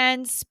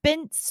 And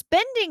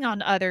spending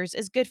on others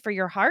is good for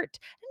your heart.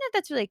 I don't know if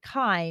that's really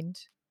kind.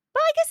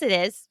 Well, I guess it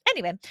is.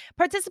 Anyway,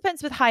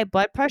 participants with high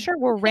blood pressure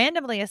were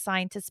randomly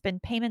assigned to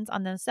spend payments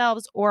on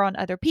themselves or on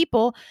other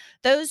people.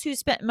 Those who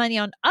spent money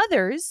on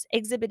others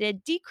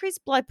exhibited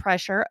decreased blood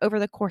pressure over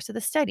the course of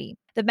the study.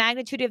 The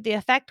magnitude of the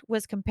effect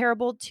was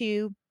comparable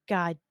to,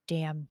 God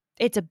damn,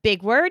 it's a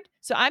big word,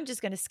 so I'm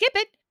just going to skip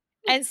it.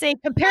 and say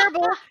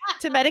comparable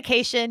to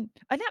medication.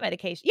 Not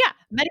medication. Yeah,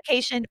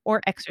 medication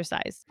or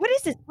exercise. What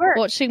is this word?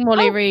 Watching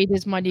Molly Reed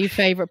is my new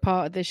favorite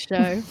part of this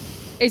show.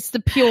 It's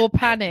the pure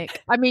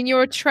panic. I mean,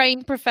 you're a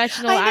trained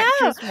professional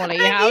actress, Molly.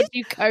 How do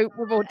you cope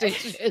with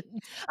auditions? I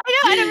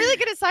know, and I'm really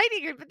good at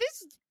citing it, but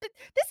this is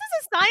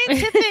a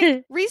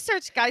scientific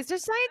research, guys.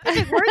 There's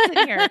scientific words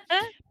in here.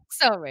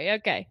 Sorry,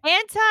 okay.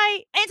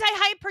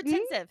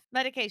 Antihypertensive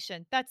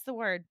medication. That's the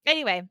word.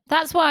 Anyway.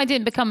 That's why I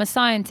didn't become a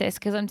scientist,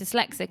 because I'm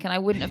dyslexic and I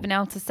wouldn't have been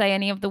able to say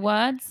any of the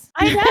words.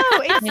 I know.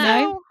 It's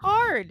so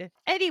hard.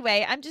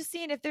 Anyway, I'm just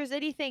seeing if there's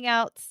anything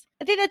else.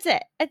 I think that's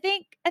it. I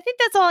think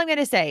that's all I'm going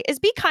to say is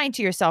be kind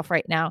to yourself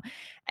right now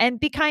and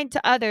be kind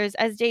to others,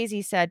 as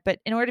Daisy said. But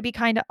in order to be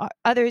kind to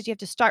others, you have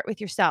to start with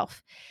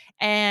yourself.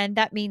 And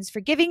that means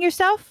forgiving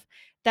yourself.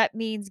 That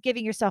means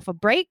giving yourself a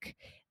break.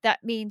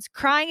 That means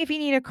crying if you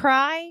need to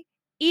cry.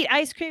 Eat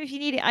ice cream if you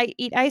need to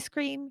eat ice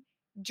cream.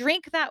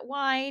 Drink that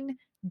wine.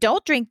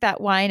 Don't drink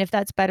that wine if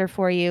that's better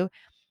for you.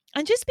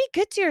 And just be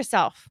good to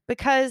yourself,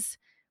 because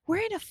we're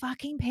in a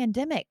fucking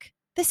pandemic.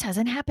 This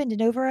hasn't happened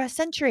in over a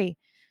century.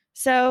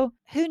 So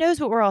who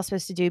knows what we're all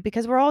supposed to do,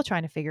 because we're all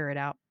trying to figure it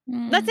out.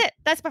 That's it.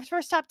 That's my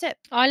first top tip.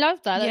 I love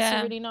that. That's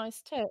a really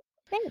nice tip.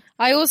 Thanks.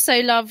 I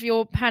also love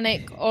your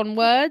panic on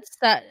words,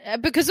 that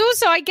because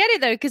also I get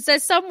it though, because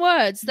there's some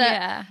words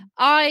that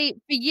I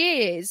for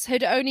years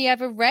had only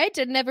ever read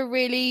and never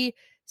really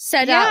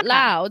said out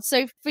loud.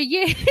 So for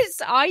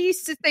years I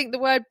used to think the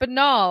word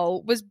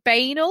banal was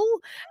banal,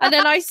 and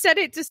then I said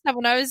it to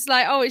someone. I was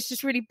like, oh, it's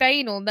just really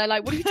banal, and they're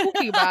like, what are you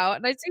talking about?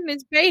 And I think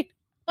it's banal.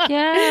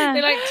 Yeah.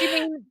 They're like, do you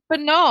mean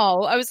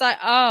banal? I was like,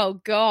 oh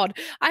God.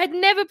 I had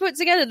never put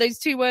together those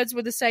two words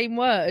were the same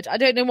word. I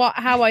don't know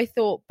how I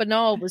thought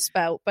banal was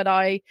spelt, but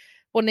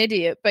what an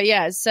idiot. But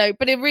yeah,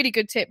 but a really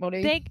good tip,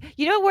 Molly.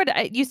 You know what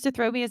word used to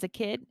throw me as a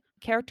kid?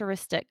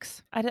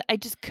 Characteristics. I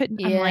just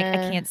couldn't. I'm like,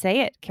 I can't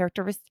say it.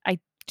 I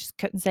just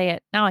couldn't say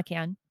it. Now I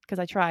can, because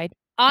I tried.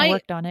 I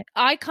worked on it.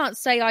 I can't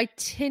say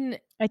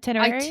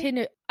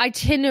itinerary.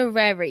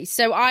 Itinerary.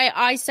 So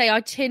I say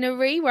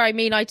itinerary where I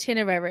mean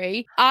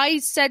itinerary. I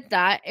said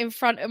that in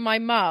front of my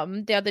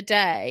mum the other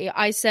day.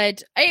 I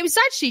said, it was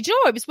actually Joe.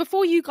 It was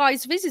before you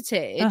guys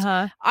visited.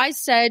 I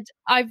said,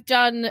 I've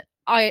done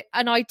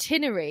an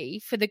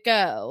itinerary for the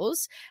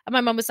girls, and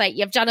my mum was like,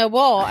 "You've done a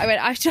what?" I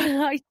went,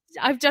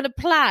 I've done a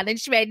plan. And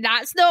she went,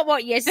 that's not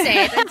what you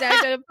said. I've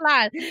done a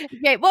plan. She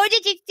went, what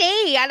did you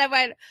say? And I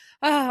went,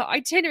 oh,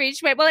 itinerary.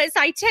 She went, well, it's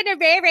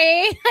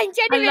itinerary. I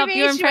love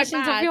your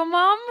impressions of your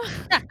mum.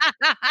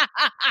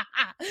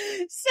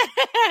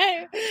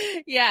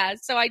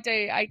 So I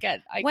do. I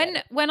get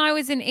when I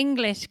was in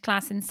English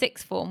class in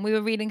sixth form, we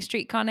were reading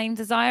Streetcar Named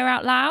Desire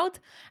out loud.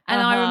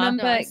 And I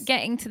remember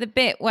getting to the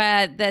bit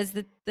where there's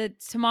the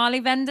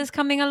tamale vendors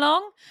coming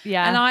along.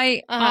 Yeah. And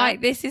I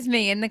this is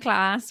me in the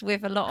class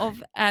with a lot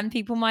of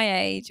people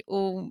my age,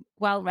 all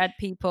well-read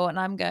people, and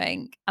I'm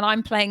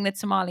playing the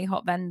tamale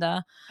hot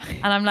vendor,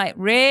 and I'm like,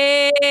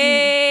 read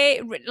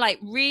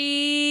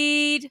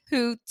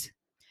hoot,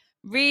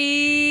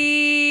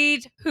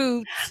 read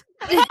hoot,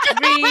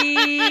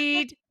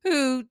 read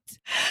hoot,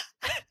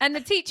 and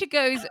the teacher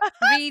goes,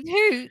 read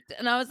hoot,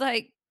 and I was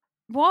like,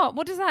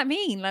 what does that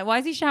mean? Like, why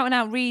is he shouting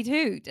out read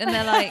hoot? And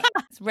they're like,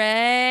 it's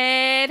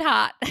red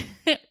hot.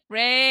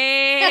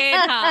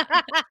 Red hot.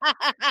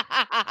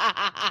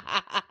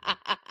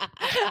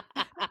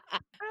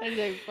 That's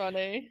so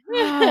funny.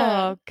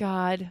 Oh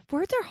God.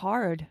 Words are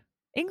hard.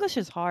 English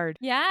is hard.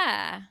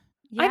 Yeah.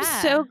 I'm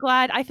so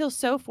glad. I feel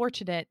so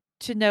fortunate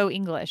to know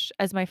English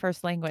as my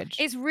first language.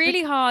 It's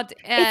really hard.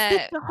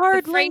 It's a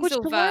hard language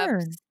to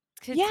learn.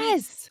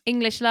 Yes.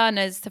 English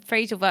learners, the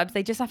phrasal verbs,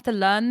 they just have to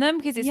learn them,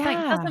 because it's like,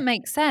 it doesn't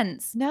make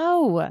sense.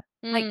 No.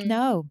 Like,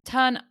 no.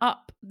 Turn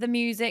up the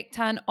music,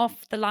 turn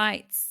off the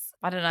lights.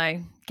 I don't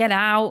know. Get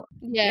out.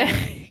 Yeah.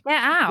 Get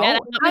out.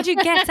 How'd you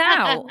get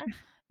out?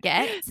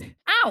 Get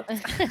out.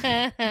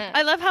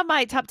 I love how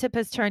my top tip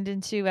has turned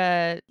into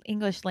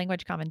English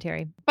language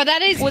commentary. But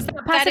was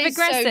that passive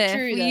aggressive? So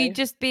true, were you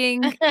just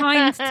being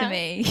kind to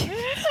me?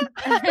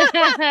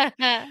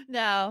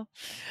 No.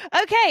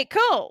 Okay,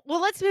 cool.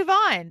 Well, let's move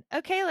on.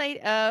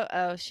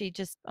 Okay, she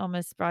just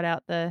almost brought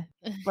out the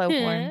blow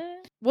horn.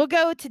 We'll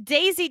go to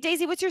Daisy.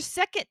 Daisy, what's your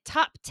second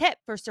top tip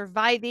for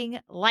surviving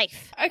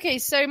life? Okay,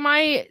 so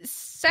my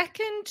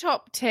second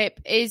top tip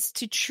is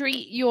to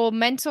treat your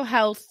mental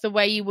health the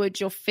way you would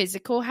your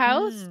physical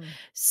health.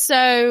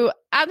 So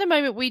at the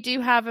moment, we do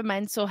have a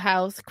mental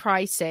health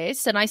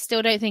crisis, and I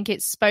still don't think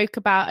it's spoke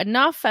about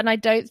enough. And I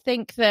don't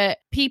think that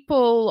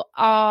people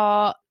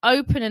are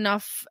open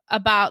enough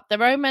about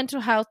their own mental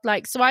health.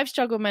 So I've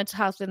struggled with mental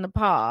health in the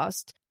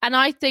past. And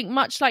I think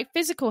much like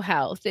physical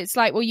health, it's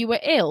like, well, you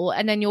were ill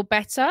and then you're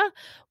better.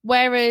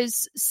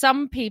 Whereas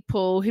some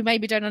people who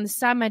maybe don't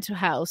understand mental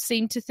health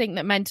seem to think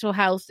that mental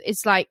health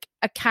is like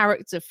a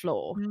character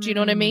flaw. Do you know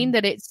what I mean?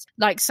 That it's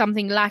like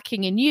something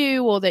lacking in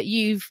you, or that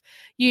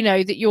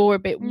that you're a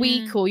bit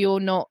weak, or you're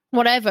not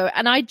whatever.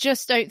 And I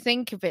just don't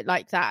think of it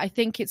like that. I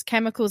think it's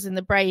chemicals in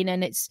the brain,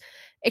 and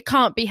it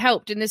can't be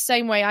helped. In the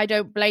same way, I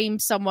don't blame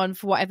someone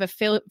for whatever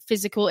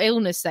physical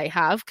illness they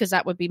have, because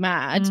that would be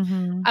mad.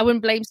 Mhm. I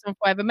wouldn't blame someone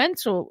for whatever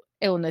mental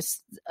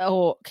illness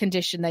or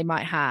condition they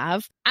might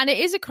have. And it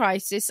is a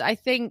crisis, I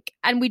think,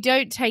 and we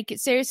don't take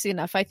it seriously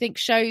enough. I think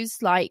shows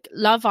like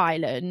Love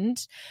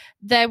Island,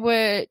 there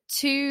were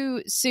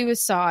 2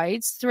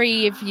 suicides,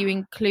 3 if you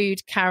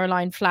include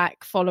Caroline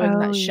Flack following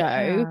that show.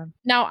 Yeah.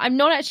 Now, I'm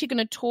not actually going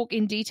to talk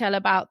in detail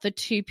about the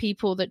 2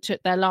 people that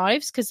took their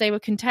lives, because they were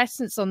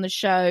contestants on the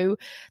show.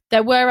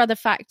 There were other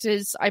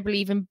factors, I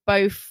believe, in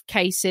both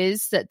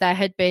cases, that there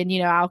had been,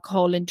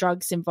 alcohol and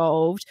drugs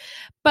involved,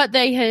 but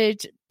they had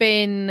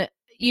been,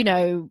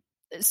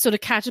 sort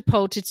of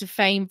catapulted to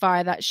fame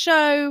via that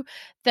show.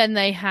 Then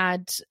they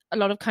had a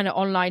lot of kind of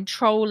online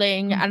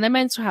trolling, and their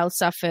mental health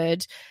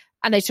suffered,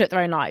 and they took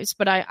their own lives.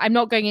 But I'm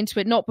not going into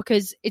it, not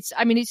because it's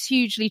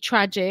hugely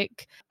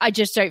tragic. I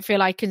just don't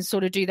feel I can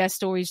sort of do their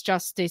stories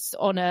justice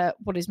on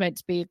what is meant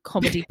to be a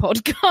comedy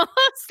podcast.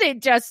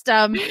 It just,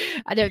 I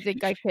don't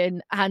think I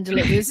can handle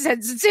it with the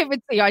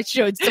sensitivity I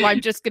should. So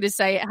I'm just going to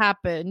say it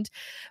happened.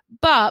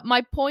 But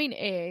my point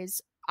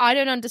is, I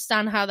don't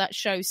understand how that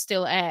show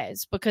still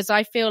airs, because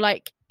I feel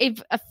like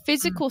if a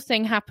physical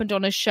thing happened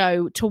on a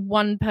show to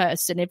one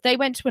person, if they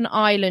went to an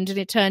island and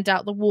it turned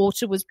out the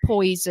water was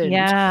poisoned,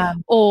 Yeah.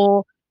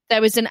 or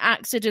there was an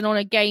accident on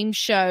a game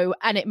show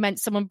and it meant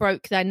someone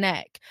broke their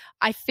neck,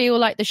 I feel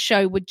like the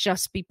show would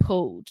just be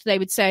pulled. They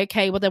would say,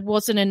 okay, well, there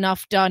wasn't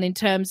enough done in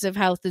terms of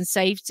health and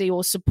safety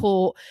or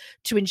support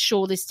to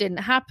ensure this didn't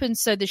happen,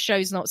 so the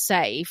show's not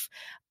safe.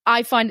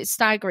 I find it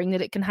staggering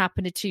that it can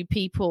happen to 2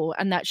 people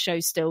and that show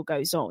still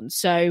goes on.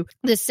 So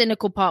the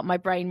cynical part of my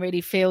brain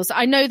really feels,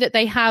 I know that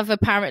they have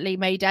apparently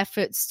made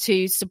efforts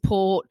to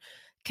support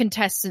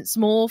contestants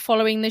more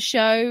following the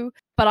show,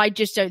 but I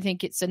just don't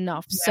think it's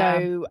enough. Yeah.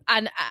 So,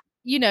 and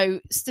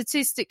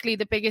statistically,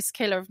 the biggest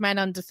killer of men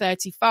under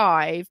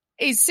 35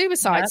 is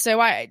suicide. Yep.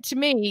 So I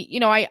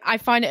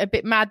find it a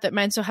bit mad that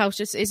mental health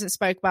just isn't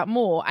spoke about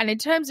more. And in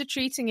terms of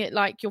treating it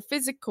like your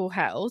physical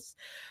health,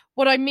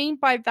 what I mean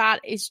by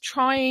that is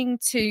trying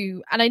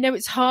to, and I know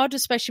it's hard,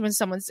 especially when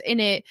someone's in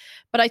it,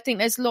 but I think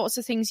there's lots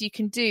of things you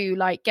can do,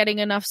 like getting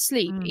enough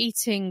sleep,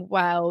 eating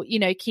well,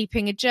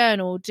 keeping a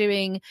journal,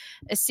 doing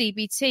a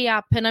CBT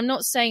app. And I'm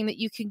not saying that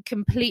you can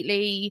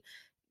completely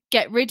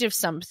get rid of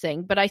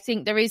something, but I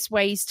think there is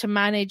ways to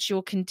manage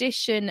your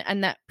condition,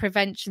 and that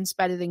prevention's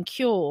better than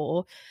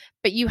cure.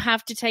 But you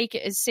have to take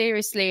it as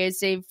seriously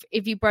as if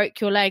you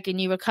broke your leg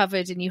and you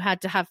recovered and you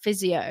had to have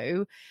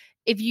physio.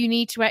 If you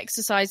need to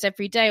exercise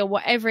every day or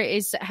whatever it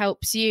is that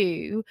helps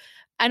you.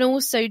 And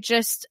also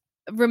just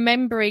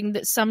remembering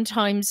that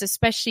sometimes,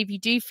 especially if you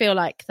do feel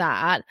like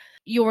that,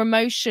 your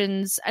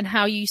emotions and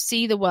how you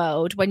see the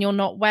world when you're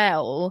not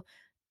well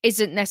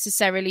isn't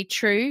necessarily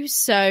true.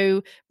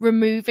 So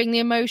removing the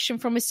emotion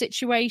from a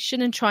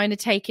situation and trying to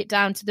take it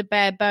down to the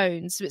bare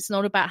bones. So it's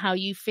not about how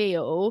you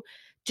feel,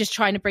 just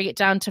trying to bring it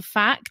down to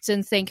fact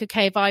and think,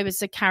 okay, if I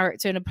was a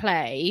character in a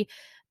play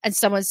and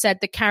someone said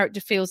the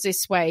character feels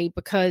this way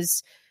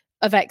because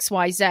of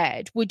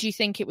XYZ, would you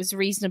think it was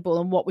reasonable,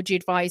 and what would you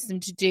advise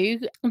them to do?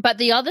 But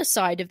the other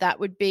side of that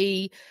would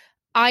be,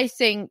 I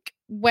think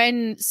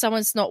when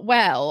someone's not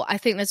well, I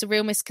think there's a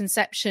real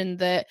misconception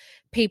that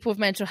people with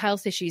mental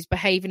health issues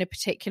behave in a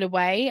particular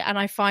way. And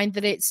I find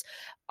that it's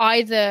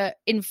either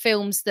in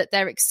films that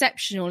they're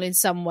exceptional in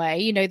some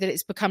way, that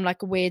it's become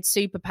like a weird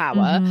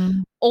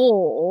superpower,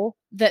 or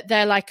that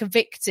they're like a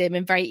victim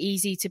and very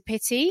easy to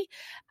pity.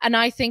 And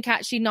I think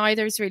actually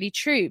neither is really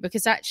true,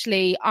 because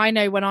actually I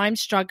know when I'm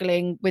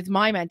struggling with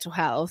my mental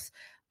health,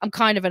 I'm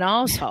kind of an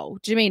asshole.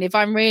 Do you mean if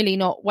I'm really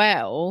not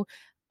well,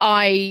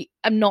 I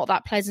am not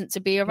that pleasant to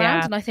be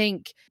around? Yeah. And I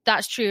think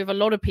that's true of a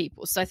lot of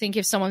people. So I think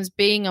if someone's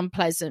being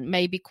unpleasant,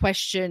 maybe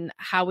question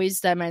how is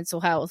their mental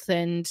health.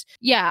 And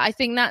yeah, I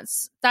think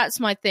that's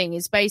my thing,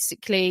 is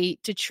basically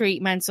to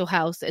treat mental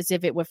health as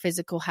if it were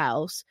physical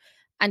health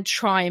and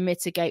try and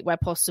mitigate where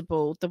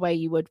possible the way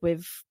you would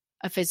with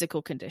a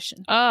physical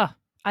condition. Oh,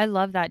 I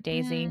love that,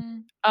 Daisy. Yeah.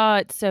 Oh,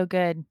 it's so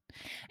good.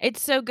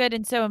 It's so good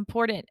and so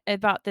important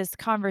about this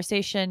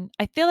conversation.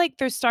 I feel like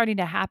there's starting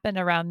to happen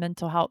around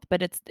mental health,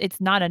 but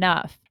it's not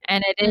enough.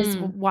 And it is,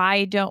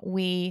 why don't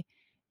we,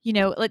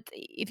 let's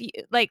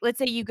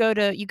say you go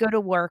to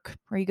work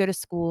or you go to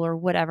school or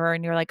whatever,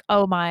 and you're like,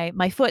 oh,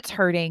 my foot's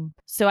hurting,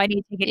 so I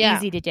need to take it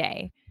easy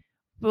today.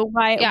 But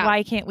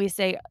why can't we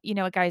say,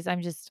 guys,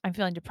 I'm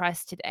feeling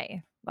depressed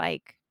today.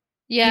 Like,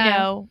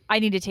 I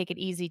need to take it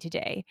easy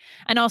today.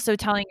 And also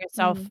telling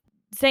yourself,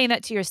 saying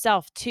that to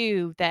yourself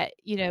too, that,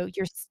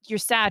 you're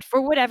sad for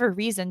whatever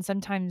reason.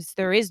 Sometimes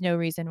there is no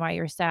reason why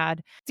you're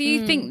sad. Do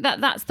you think that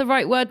that's the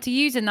right word to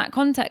use in that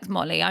context,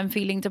 Molly? I'm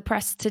feeling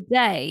depressed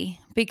today,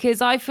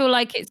 because I feel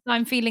like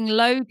I'm feeling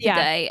low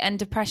today, and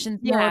depression's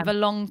more of a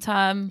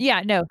long-term.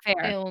 Yeah, no,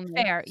 fair. illness.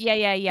 Fair.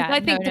 Yeah. I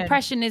think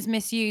depression is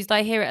misused.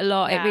 I hear it a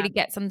lot. Yeah. It really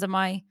gets under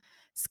my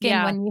skin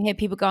Yeah. when you hear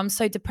people go, I'm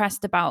so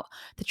depressed about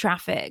the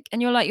traffic.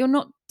 And you're like, you're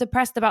not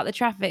depressed about the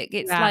traffic.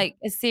 It's like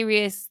a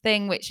serious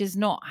thing which has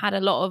not had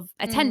a lot of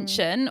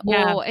attention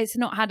Yeah. or it's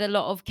not had a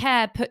lot of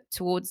care put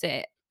towards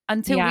it.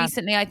 Until Yeah.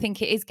 recently, I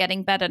think it is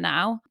getting better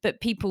now, but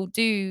people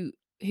who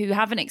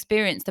haven't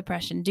experienced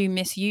depression do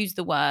misuse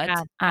the word,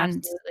 Yeah, and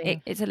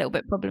absolutely. it's a little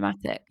bit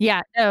problematic.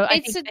 Yeah, no,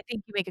 I It's think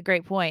you make a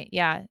great point.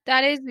 Yeah.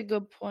 That is a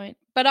good point.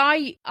 But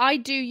I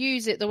do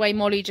use it the way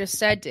Molly just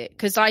said it,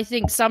 because I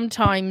think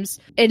sometimes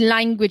in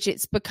language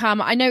it's become,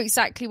 I know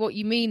exactly what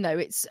you mean though.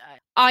 It's,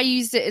 I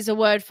use it as a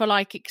word for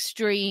like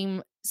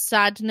extreme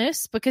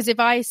sadness, because if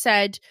I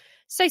said,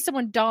 say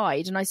someone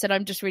died and I said,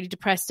 I'm just really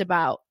depressed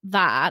about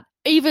that,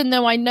 even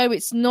though I know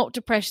it's not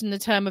depression in the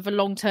term of a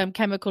long-term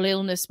chemical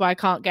illness where I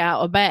can't get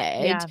out of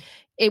bed, Yeah.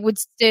 it would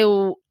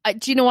still,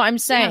 do you know what I'm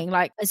saying? Yeah.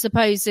 Like, I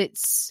suppose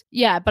it's,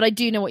 yeah, but I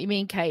do know what you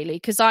mean, Kaylee,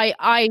 because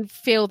I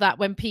feel that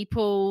when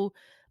people,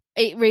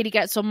 it really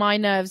gets on my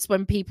nerves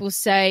when people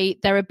say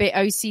they're a bit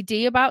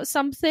OCD about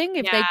something.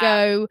 If they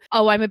go,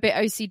 oh, I'm a bit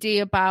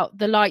OCD about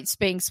the lights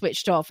being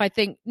switched off, I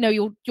think, no,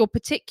 you're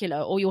particular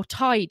or you're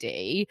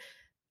tidy.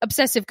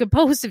 Obsessive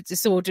compulsive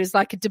disorder is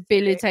like a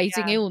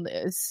debilitating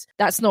illness.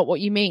 That's not what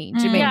you mean.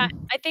 Do you mean? Yeah,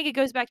 I think it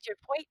goes back to your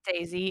point,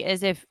 Daisy,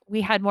 is if we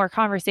had more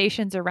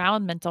conversations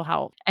around mental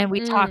health and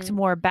we talked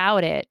more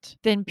about it,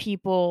 then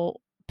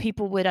people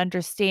would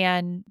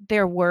understand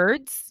their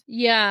words.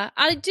 Yeah,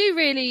 I do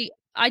really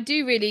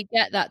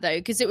get that though,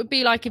 because it would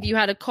be like if you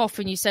had a cough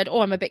and you said,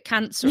 oh, I'm a bit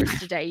cancerous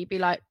today, you'd be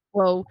like,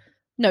 well,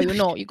 no, you're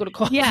not. You've got a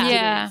cough.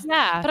 Yeah.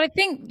 But I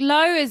think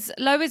low is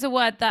a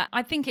word that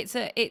I think it's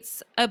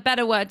a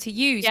better word to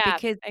use,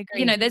 because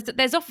you know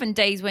there's often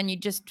days when you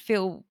just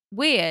feel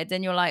weird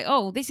and you're like,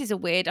 oh, this is a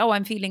weird, oh,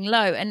 I'm feeling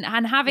low, and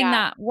having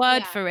that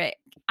word for it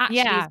actually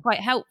is quite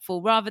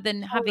helpful, rather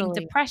than having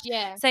depression.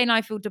 Saying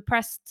I feel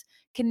depressed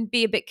can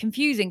be a bit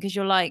confusing, because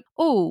you're like,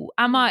 oh,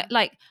 am I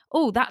like,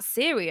 oh, that's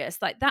serious,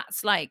 like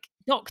that's like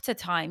doctor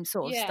time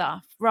sort of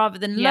stuff, rather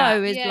than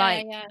low is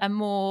like a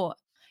more,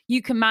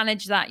 you can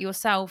manage that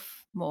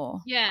yourself more.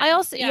 I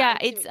also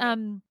it's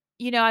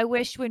you know, I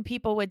wish when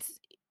people would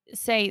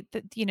say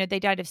that, you know, they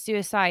died of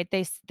suicide,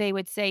 they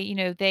would say, you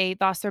know, they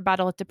lost their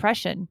battle with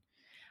depression.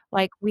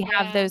 Like we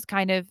have those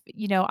kind of,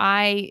 you know,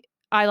 I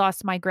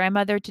lost my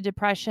grandmother to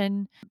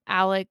depression.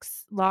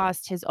 Alex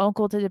lost his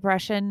uncle to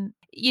depression.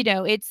 You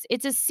know, it's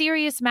a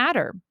serious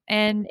matter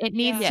and it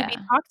needs to be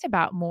talked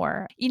about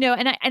more. You know,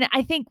 and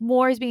I think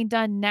more is being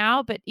done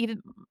now, but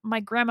even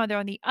my grandmother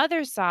on the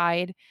other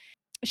side,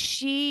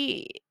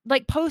 she,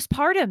 like,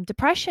 postpartum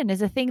depression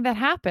is a thing that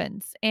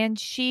happens, and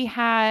she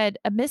had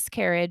a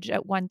miscarriage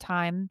at one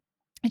time,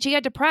 and she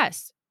got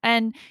depressed.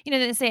 And, you know,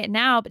 they didn't say it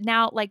now, but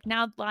now, like,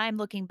 now that I'm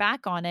looking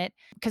back on it,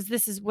 because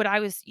this is what I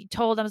was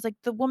told. I was like,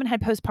 the woman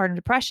had postpartum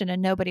depression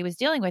and nobody was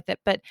dealing with it.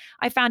 But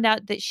I found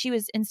out that she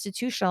was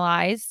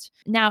institutionalized.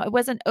 Now, it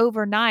wasn't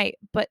overnight,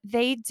 but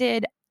they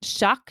did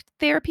shock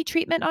therapy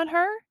treatment on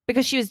her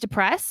because she was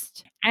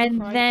depressed.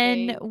 And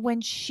then when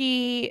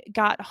she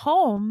got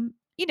home,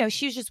 you know,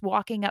 she was just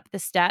walking up the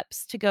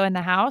steps to go in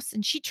the house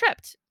and she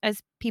tripped,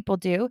 as people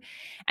do.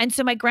 And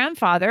so my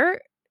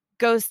grandfather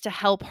goes to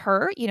help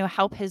her, you know,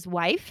 help his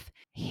wife.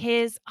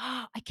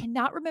 I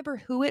cannot remember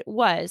who it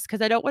was,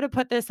 because I don't want to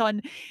put this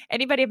on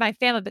anybody in my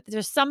family, but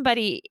there's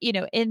somebody, you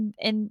know,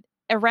 in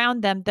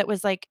around them that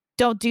was like,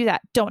 don't do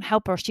that. Don't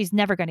help her. She's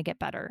never going to get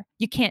better.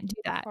 You can't do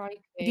that.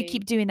 If you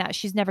keep doing that,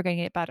 she's never going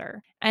to get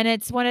better. And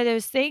it's one of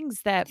those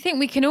things that I think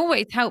we can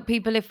always help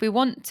people if we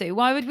want to.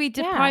 Why would we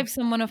deprive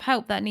someone of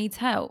help that needs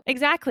help?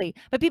 Exactly.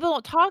 But people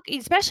don't talk,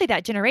 especially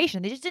that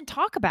generation. They just didn't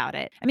talk about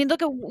it. I mean,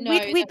 look at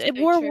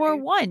World War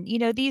One. You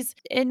know,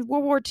 in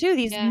World War II,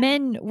 these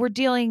men were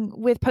dealing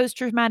with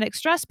post-traumatic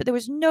stress, but there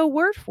was no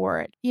word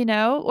for it, you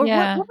know? Or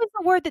what was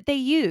the word that they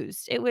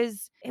used? It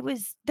was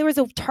there was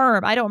a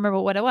term. I don't remember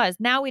what it was.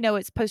 Now we know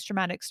it's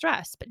post-traumatic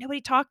stress, but nobody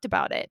talked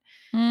about it.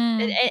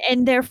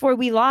 And therefore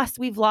we've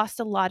lost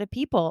a lot of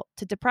people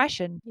to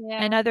depression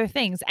and other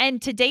things.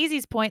 And to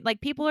Daisy's point, like,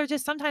 people are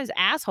just sometimes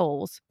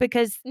assholes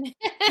because,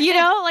 you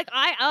know, like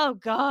oh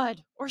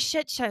God, or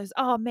shit shows.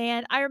 Oh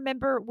man. I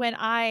remember when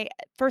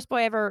first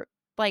boy I ever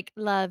like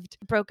loved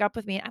broke up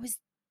with me, and I was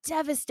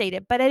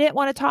devastated, but I didn't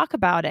want to talk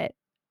about it.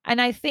 And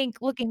I think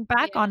looking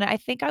back on it, I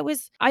think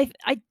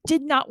I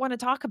did not want to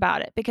talk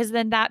about it, because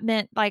then that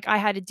meant like I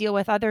had to deal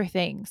with other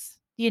things,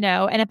 you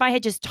know. And if I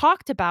had just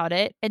talked about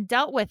it and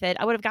dealt with it,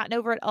 I would have gotten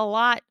over it a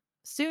lot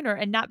sooner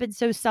and not been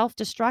so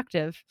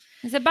self-destructive.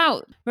 It's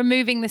about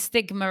removing the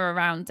stigma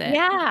around it.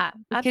 Yeah,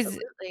 because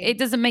absolutely. It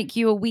doesn't make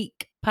you a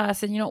weak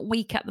person. You're not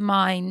weak at the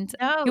mind.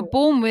 No. You're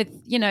born with,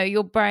 you know,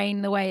 your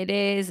brain the way it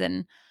is,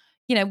 and,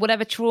 you know,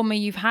 whatever trauma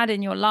you've had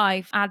in your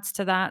life adds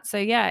to that. So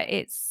yeah,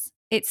 it's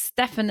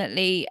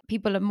definitely,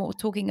 people are more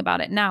talking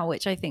about it now,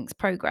 which I think is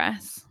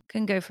progress.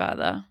 Can go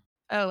further.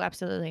 Oh,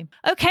 absolutely.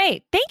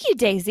 Okay. Thank you,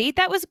 Daisy.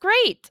 That was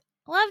great.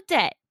 Loved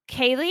it.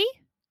 Kaylee,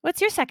 what's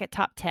your second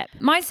top tip?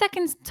 My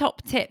second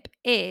top tip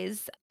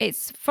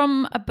it's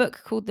from a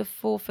book called The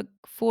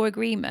Four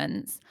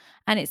Agreements.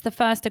 And it's the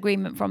first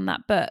agreement from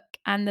that book.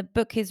 And the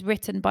book is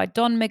written by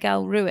Don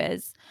Miguel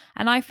Ruiz.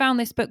 And I found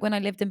this book when I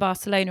lived in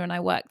Barcelona and I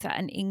worked at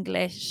an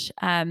English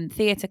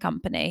theatre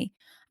company.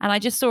 And I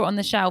just saw it on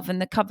the shelf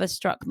and the cover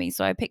struck me.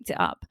 So I picked it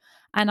up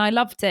and I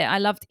loved it. I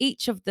loved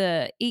each of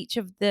the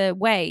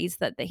ways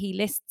that he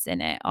lists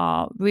in it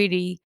are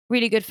really,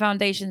 really good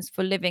foundations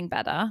for living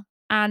better.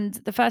 And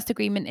the first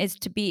agreement is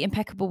to be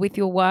impeccable with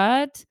your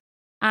word.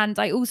 And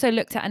I also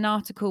looked at an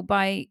article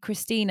by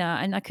Christina,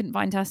 and I couldn't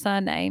find her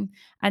surname.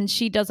 And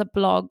she does a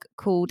blog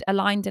called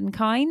Aligned and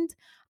Kind.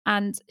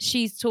 And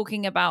she's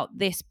talking about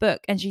this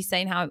book. And she's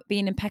saying how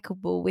being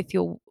impeccable with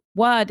your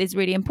word is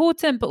really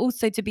important, but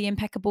also to be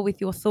impeccable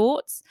with your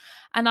thoughts.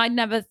 And I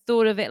never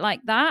thought of it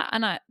like that.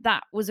 And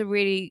that was a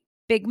really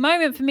big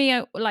moment for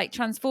me, like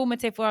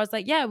transformative, where I was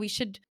like, yeah, we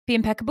should be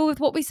impeccable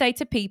with what we say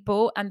to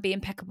people and be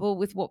impeccable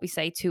with what we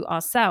say to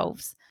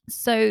ourselves.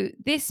 So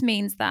this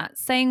means that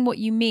saying what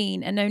you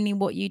mean and only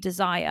what you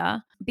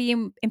desire,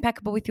 being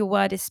impeccable with your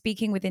word is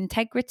speaking with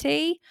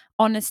integrity,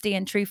 honesty,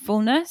 and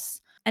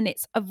truthfulness. And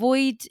it's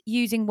avoid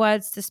using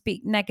words to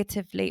speak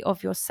negatively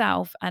of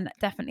yourself, and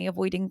definitely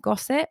avoiding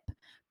gossip.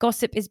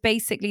 Gossip is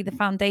basically the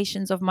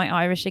foundations of my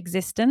Irish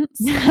existence.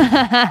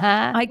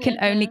 I can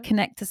only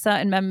connect to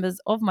certain members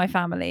of my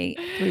family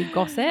through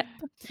gossip.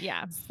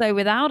 Yeah. So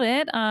without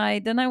it, I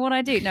don't know what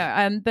I do.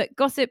 No, but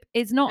gossip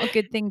is not a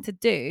good thing to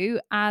do,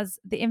 as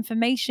the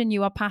information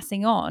you are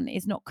passing on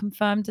is not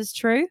confirmed as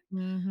true.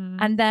 Mm-hmm.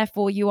 And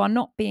therefore you are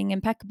not being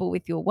impeccable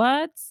with your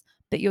words,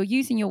 but you're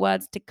using your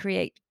words to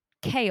create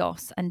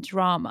chaos and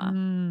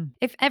drama.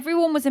 If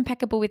everyone was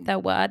impeccable with their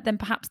word, then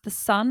perhaps the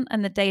Sun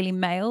and the Daily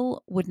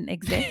Mail wouldn't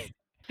exist.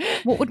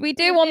 What would we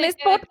do on this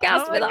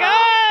podcast Oh with my our...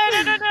 God,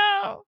 I don't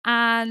know.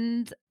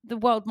 And the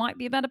world might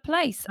be a better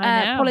place.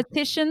 I know.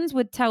 Politicians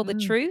would tell the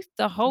truth,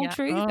 the whole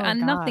truth, and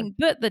nothing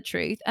but the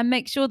truth, and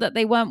make sure that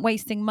they weren't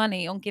wasting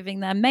money on giving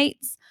their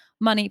mates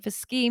money for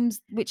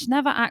schemes which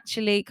never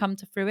actually come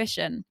to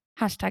fruition.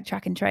 Hashtag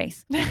track and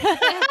trace.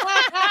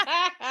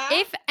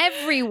 If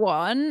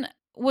everyone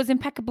was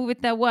impeccable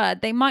with their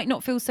word, they might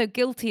not feel so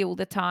guilty all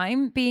the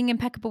time. Being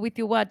impeccable with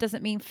your word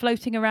doesn't mean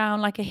floating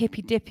around like a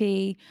hippy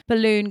dippy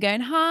balloon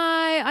going,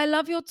 hi, I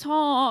love your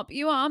top,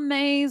 you are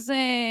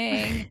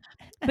amazing.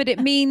 But it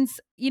means,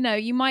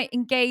 you might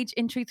engage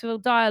in truthful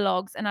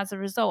dialogues, and as a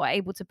result are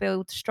able to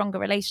build stronger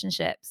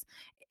relationships.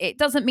 It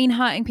doesn't mean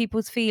hurting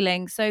people's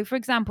feelings. So for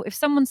example, if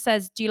someone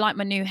says, do you like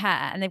my new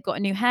hair? And they've got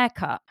a new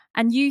haircut,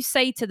 and you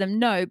say to them,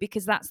 no,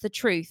 because that's the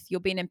truth, you're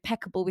being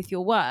impeccable with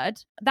your word,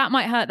 that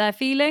might hurt their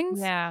feelings.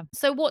 Yeah.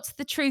 So what's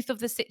the truth of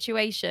the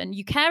situation?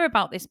 You care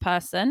about this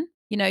person,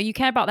 you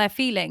care about their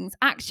feelings.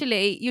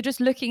 Actually, you're just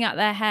looking at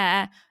their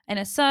hair in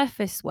a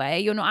surface way.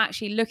 You're not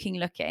actually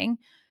looking.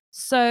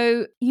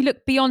 So you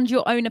look beyond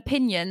your own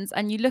opinions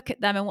and you look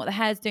at them and what the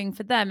hair's doing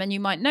for them. And you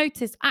might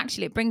notice,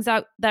 actually, it brings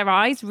out their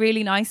eyes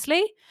really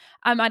nicely.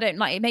 I don't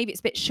like it. Maybe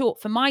it's a bit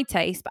short for my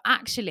taste, but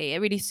actually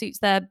it really suits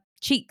their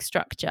cheek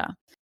structure.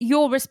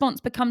 Your response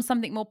becomes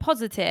something more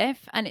positive,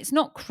 and it's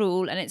not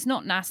cruel and it's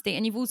not nasty.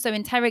 And you've also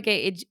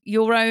interrogated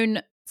your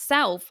own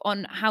self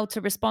on how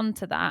to respond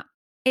to that.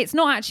 It's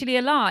not actually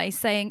a lie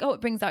saying, oh,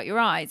 it brings out your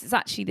eyes. It's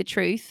actually the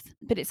truth,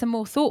 but it's a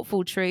more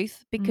thoughtful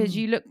truth because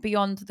you look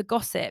beyond the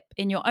gossip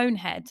in your own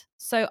head.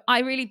 So I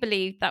really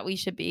believe that we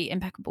should be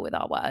impeccable with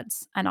our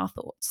words and our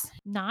thoughts.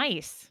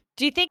 Nice.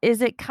 Do you think, is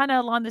it kind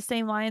of along the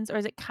same lines, or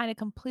is it kind of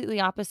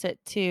completely opposite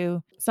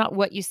to, it's not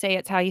what you say,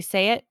 it's how you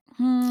say it?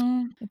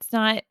 It's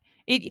not,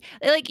 it,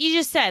 like you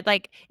just said,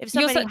 like if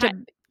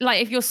somebody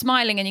if you're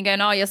smiling and you're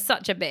going, oh, you're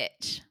such a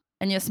bitch,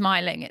 and you're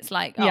smiling, it's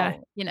like,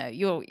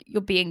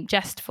 you're being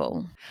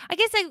jestful. I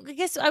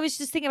guess I was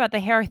just thinking about the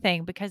hair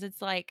thing, because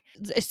it's like,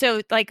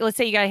 so like, let's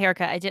say you got a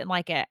haircut, I didn't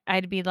like it.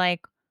 I'd be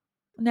like,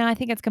 no, I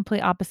think it's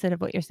complete opposite of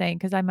what you're saying,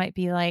 because I might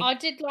be like, I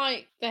did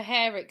like the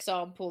hair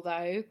example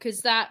though,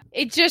 because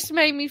it just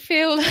made me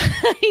feel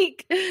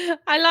like,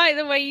 I like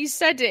the way you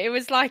said it. It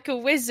was like a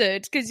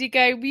wizard, because you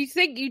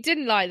think you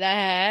didn't like their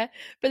hair,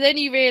 but then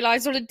you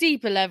realise on a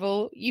deeper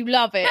level you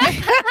love it.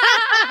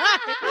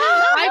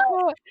 I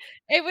thought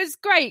it was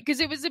great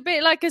because it was a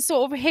bit like a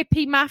sort of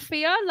hippie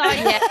mafia.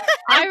 Like,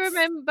 I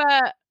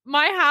remember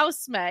my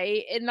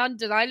housemate in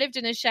London, I lived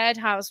in a shared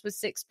house with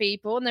 6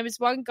 people, and there was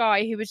one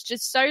guy who was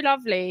just so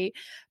lovely,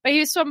 but he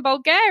was from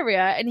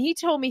Bulgaria, and he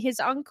told me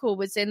his uncle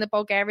was in the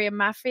Bulgarian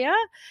mafia.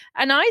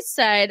 And I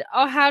said,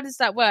 oh, how does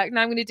that work?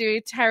 Now I'm going to do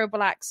a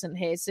terrible accent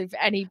here, so if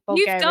any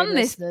Bulgarian You've done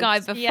listeners, this guy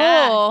before.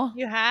 Yeah,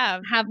 you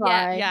have. Have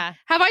I? Yeah.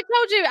 Have I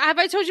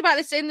told you about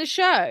this in the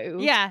show?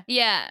 Yeah.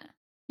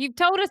 You've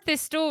told us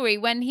this story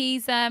when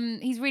he's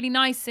really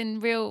nice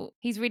and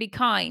he's really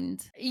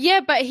kind. Yeah,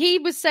 but he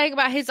was saying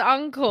about his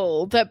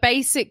uncle that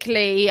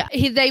basically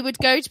they would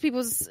go to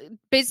people's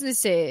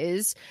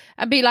businesses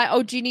and be like,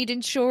 oh, do you need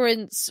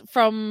insurance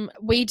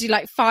we do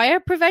like fire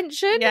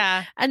prevention?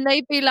 Yeah. And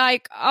they'd be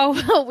like,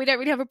 oh, well, we don't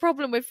really have a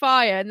problem with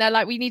fire. And they're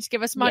like, we need to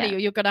give us money or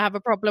you're going to have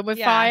a problem with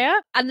fire.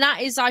 And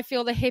that is, I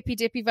feel, the hippy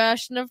dippy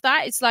version of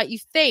that. It's like you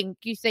think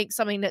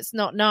something that's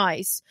not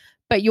nice,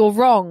 but you're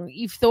wrong.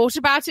 You've thought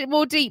about it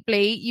more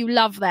deeply. You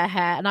love their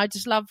hair. And I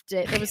just loved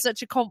it. There was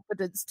such a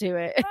confidence to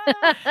it.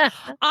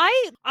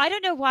 I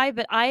don't know why,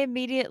 but I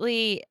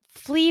immediately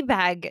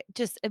Fleabag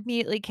just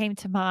immediately came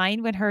to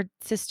mind when her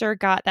sister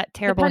got that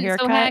terrible the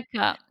pencil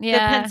haircut.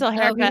 Yeah. The pencil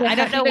haircut. I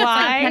don't know It looks like a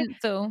why.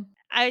 pencil.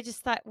 I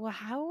just thought, well,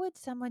 how would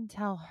someone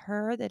tell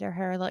her that her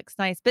hair looks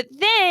nice? But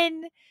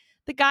then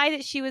the guy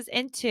that she was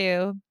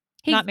into,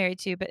 not married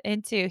to, but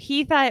into,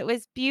 he thought it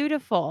was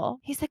beautiful.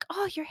 He's like,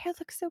 oh, your hair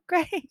looks so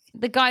great.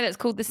 The guy that's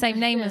called the same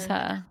name as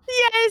her.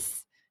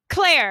 Yes.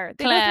 Claire.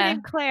 They both Claire.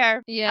 named Claire. I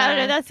don't Yeah.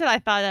 know. That's what I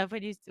thought of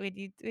when you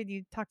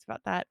talked about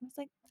that. I was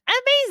like,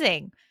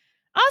 amazing.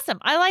 Awesome.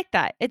 I like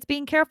that. It's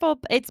being careful.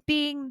 It's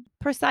being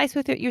precise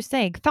with what you're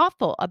saying,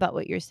 thoughtful about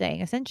what you're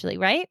saying, essentially,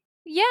 right?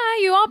 Yeah,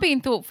 you are being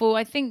thoughtful.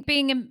 I think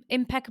being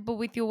impeccable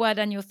with your word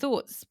and your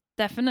thoughts,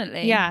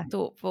 definitely Yeah.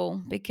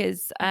 thoughtful,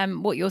 because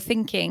what you're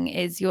thinking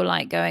is you're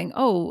like going,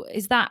 oh,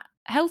 is that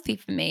healthy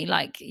for me?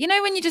 Like, you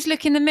know, when you just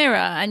look in the mirror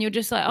and you're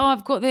just like, oh,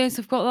 I've got this,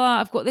 I've got that,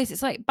 I've got this.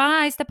 It's like,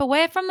 bye, step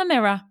away from the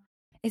mirror.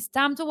 It's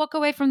time to walk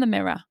away from the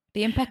mirror.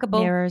 Be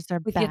impeccable Mirrors are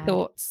with bad. your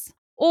thoughts.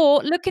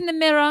 Or look in the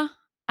mirror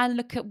and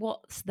look at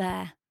what's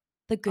there,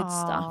 the good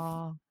stuff.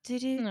 Aw.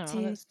 No,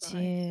 that's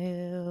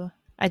Do.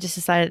 I just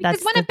decided Because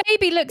that's when a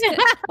baby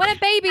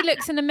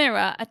looks in the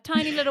mirror, a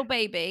tiny little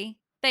baby,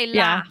 they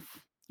Yeah. laugh.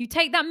 You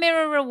take that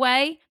mirror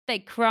away, they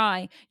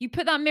cry. You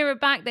put that mirror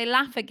back, they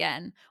laugh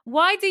again.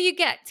 Why do you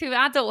get to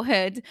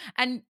adulthood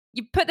and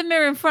you put the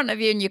mirror in front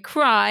of you and you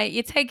cry,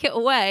 you take it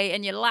away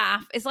and you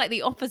laugh? It's like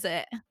the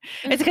opposite.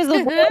 It's because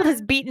the world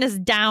has beaten us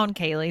down,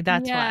 Kaylee.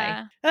 That's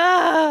why.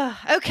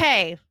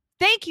 Okay.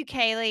 Thank you,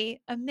 Kaylee.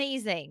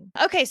 Amazing.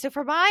 Okay, so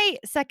for my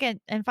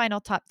second and final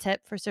top tip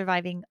for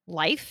surviving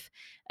life,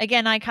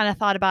 again, I kind of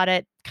thought about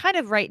it kind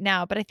of right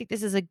now, but I think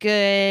this is a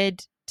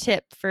good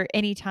tip for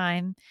any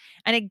time.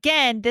 And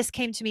again, this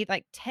came to me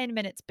like 10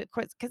 minutes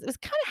because it was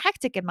kind of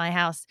hectic in my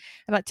house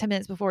about 10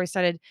 minutes before we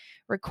started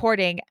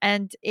recording.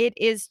 And it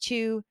is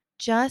to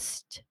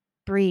just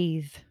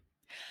breathe.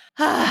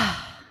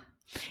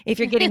 If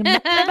you're getting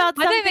mad about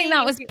something, I don't think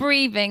that was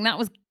breathing, that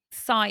was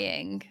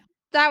sighing.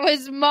 That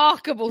was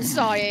remarkable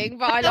sighing,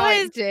 but I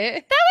liked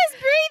it. That was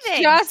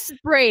breathing. Just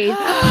breathe. Yeah,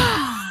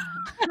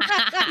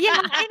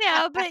 I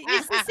know, but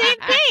it's the same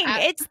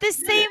thing. It's the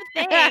same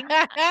thing.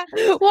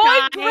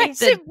 Why Sigh.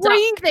 aggressive Deduct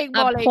breathing, a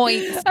Molly?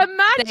 point. Imagine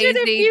if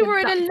Daisy, you were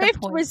in a deduct a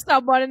lift point. with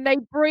someone and they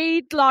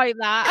breathed like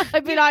that.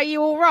 I'd be like,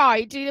 you all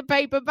right? Do the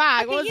paper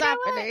bag? Okay, What's you know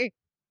what? happening?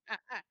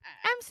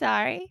 I'm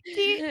sorry.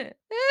 Do you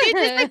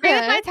disagree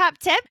with my top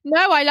tip?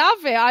 No, I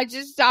love it. I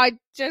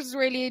just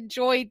really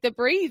enjoyed the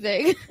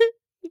breathing.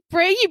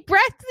 You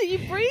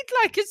breathe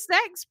like a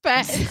sex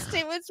pest.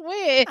 It was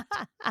weird.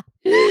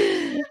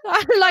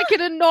 I'm like an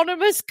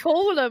anonymous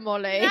caller,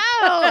 Molly.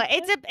 No,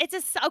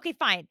 okay,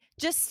 fine.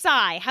 Just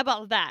sigh. How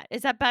about that?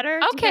 Is that better?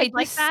 Do you Okay, guys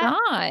like just that?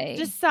 sigh.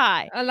 Just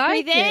sigh. I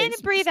like breathe in, it.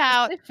 It's breathe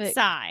out, specific.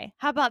 sigh.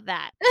 How about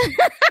that?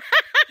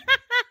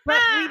 But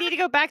we need to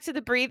go back to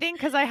the breathing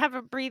because I have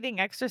a breathing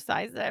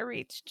exercise that I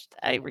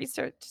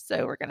researched.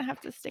 So we're gonna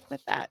have to stick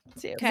with that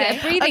too. Is it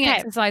a breathing Okay.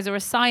 exercise or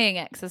a sighing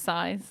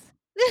exercise?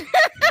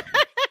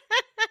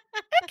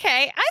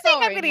 Okay, I think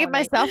I'm Sorry, gonna give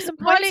Molly. myself some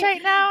points Molly,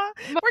 right now.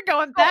 We're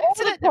going back All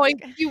to the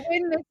point. You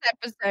win this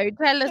episode.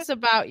 Tell us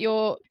about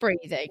your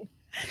breathing.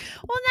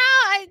 Well,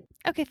 now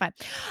okay, fine.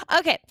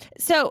 Okay,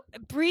 so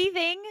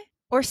breathing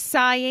or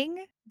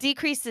sighing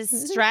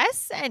decreases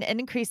stress and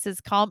increases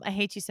calm. I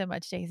hate you so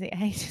much, Daisy. I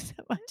hate you so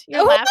much.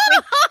 You're laughing.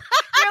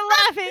 You're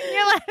laughing.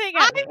 You're laughing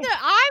at me.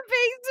 I'm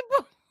being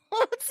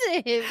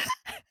supportive.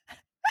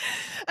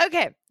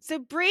 Okay, so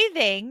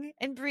breathing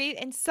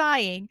and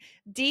sighing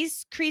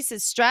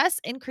decreases stress,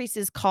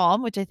 increases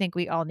calm, which I think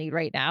we all need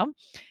right now.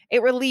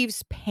 It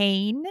relieves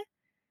pain,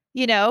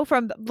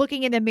 from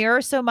looking in the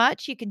mirror so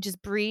much. You can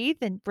just breathe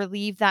and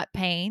relieve that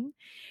pain.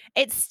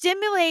 It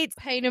stimulates.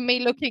 Pain of me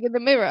looking in the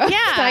mirror.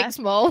 Yeah. Thanks,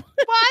 Mol. Well,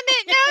 I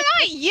mean, no,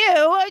 not you.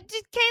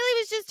 Kaylee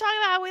was just talking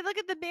about how we look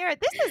at the mirror.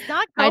 This is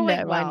not going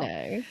well. I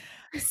know.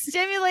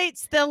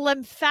 Stimulates the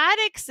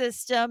lymphatic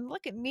system.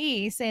 Look at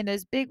me saying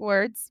those big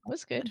words.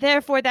 That's good.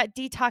 Therefore, that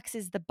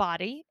detoxes the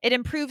body. It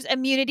improves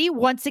immunity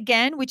once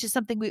again, which is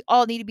something we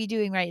all need to be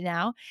doing right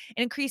now.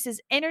 It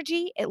increases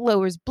energy. It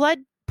lowers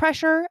blood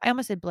pressure. I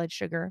almost said blood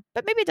sugar,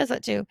 but maybe it does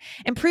that too.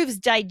 Improves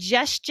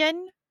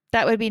digestion.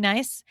 That would be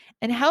nice.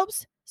 And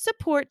helps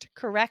support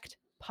correct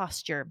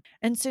posture.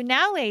 And so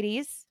now,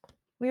 ladies,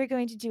 we are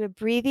going to do a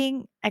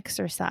breathing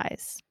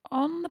exercise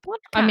On the podcast.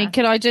 I mean,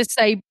 can I just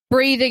say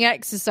breathing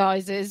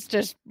exercises,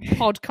 just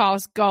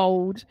podcast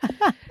gold.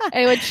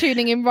 Anyone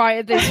tuning in right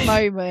at this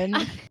moment.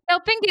 They'll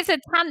think it's a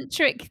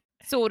tantric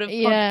sort of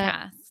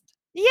podcast.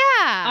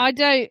 Yeah.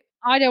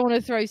 I don't want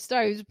to throw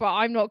stones, but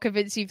I'm not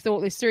convinced you've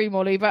thought this through,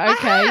 Molly. But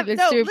okay,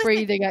 let's do a listen,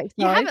 breathing exercise.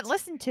 You haven't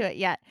listened to it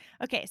yet.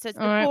 Okay, so it's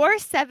the All right. 4,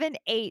 7,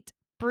 8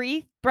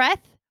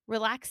 breath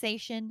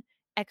relaxation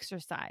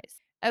exercise.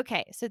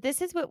 Okay, so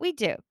this is what we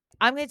do.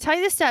 I'm going to tell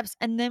you the steps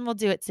and then we'll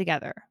do it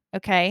together.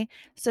 Okay,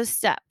 so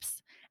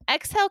steps.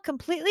 Exhale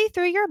completely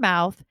through your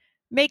mouth,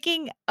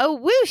 making a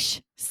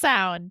whoosh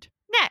sound.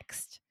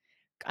 Next,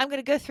 I'm going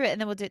to go through it and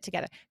then we'll do it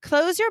together.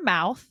 Close your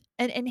mouth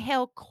and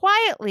inhale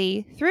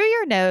quietly through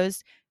your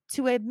nose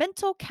to a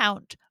mental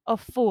count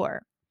of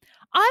 4.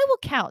 I will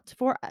count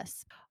for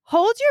us.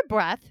 Hold your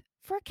breath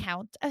for a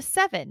count of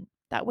 7.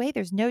 That way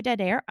there's no dead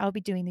air. I'll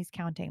be doing these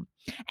counting.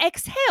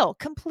 Exhale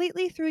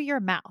completely through your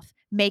mouth,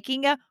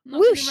 making a I'm not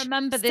whoosh gonna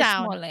remember this,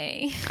 sound.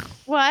 Molly.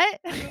 What?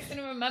 I'm not going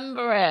to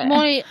remember it.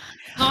 Molly,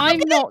 I'm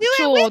gonna not do it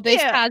sure with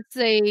this you. has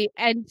the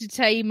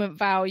entertainment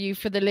value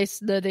for the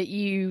listener that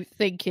you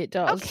think it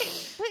does.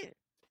 Okay,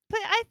 but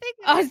I think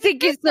it I would be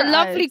think good it's a for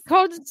lovely us.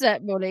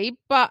 concept, Molly,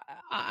 but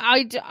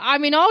I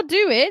mean, I'll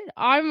do it.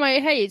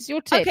 Hey, it's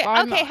your tip. Okay,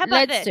 how about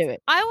Let's this? do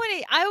it. I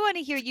want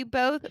to hear you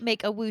both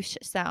make a whoosh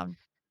sound.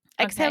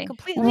 Exhale Okay.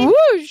 completely.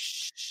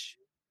 Whoosh. Is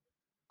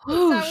that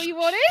what you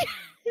wanted?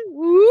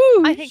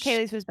 Whoosh. I think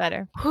Kaylee's was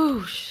better.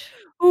 Whoosh.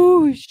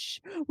 Whoosh.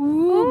 Whoosh.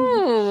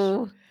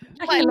 Ooh.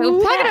 Like a little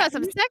Talking pet. about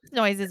some sex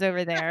noises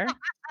over there.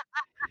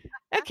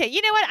 Okay,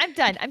 you know what? I'm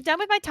done. I'm done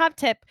with my top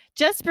tip.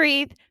 Just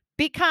breathe.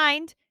 Be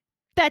kind.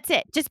 That's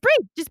it. Just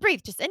breathe. Just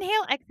breathe. Just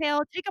inhale,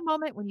 exhale. Take a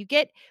moment when you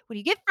get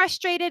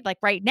frustrated, like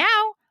right now.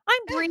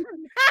 I'm breathing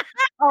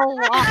a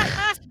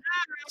lot.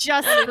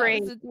 Just That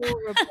breathe. was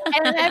adorable.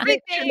 And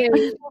everything Literally.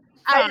 will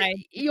be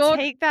fine. Your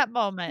Take that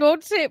moment. Your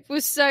tip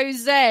was so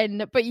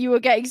zen, but you were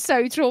getting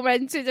so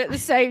tormented at the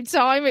same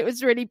time. It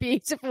was really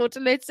beautiful to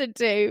listen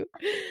to.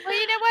 Well,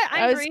 you know what? That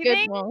I'm was good,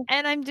 breathing Mol.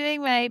 and I'm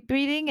doing my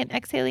breathing and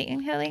exhaling,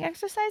 inhaling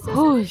exercises. And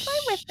I'm Whoosh. fine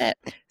with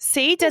it.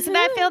 See, doesn't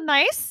that feel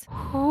nice?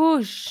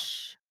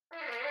 Whoosh.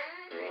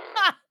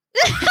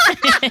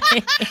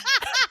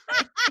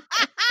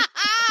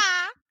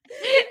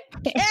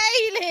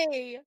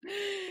 Kaylee,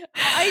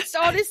 it's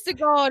honest to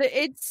God,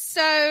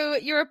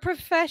 you're a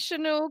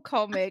professional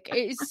comic.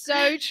 It is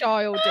so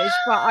childish,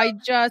 but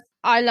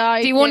I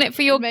like. Do you want it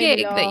for your made me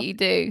gig that laugh. you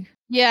do?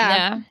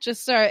 Yeah,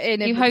 just throw it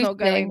in if You it's not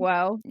going hosting.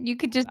 well. You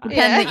could just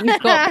pretend that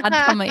you've got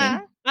bad tummy.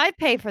 I'd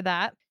pay for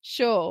that.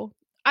 Sure.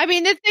 I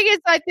mean, the thing is,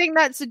 I think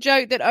that's a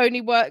joke that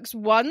only works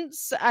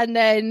once, and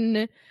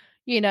then,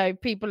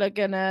 people are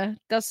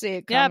they'll see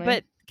it Yeah, coming.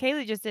 but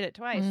Kaylee just did it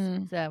twice.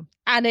 Mm. So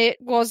And it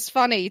was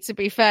funny, to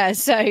be fair.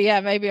 So, yeah,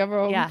 maybe I'm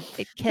wrong. yeah,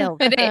 it killed.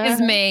 But it is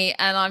me,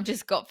 and I've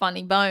just got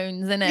funny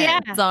bones in it.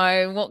 Yeah.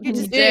 So what You're can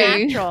you just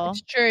do? natural.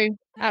 It's true.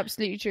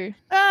 Absolutely true.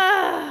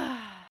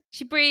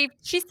 She breathed,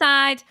 she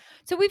sighed.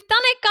 So we've done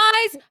it,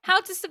 guys.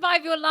 How to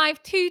survive your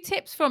life. 2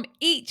 tips from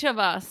each of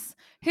us.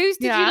 Whose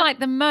did Yeah. you like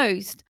the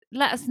most?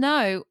 Let us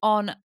know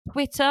on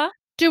Twitter.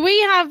 Do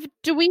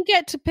we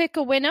get to pick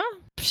a winner?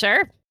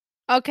 Sure.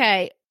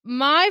 Okay.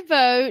 My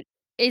vote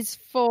is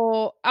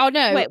for, oh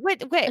no.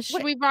 Wait.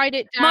 Should we write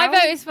it down? My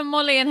vote is for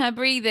Molly and her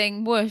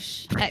breathing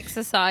whoosh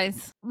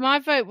exercise. My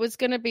vote was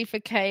going to be for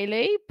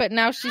Kaylee, but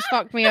now she's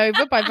fucked me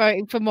over by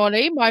voting for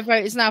Molly. My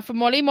vote is now for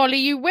Molly. Molly,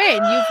 you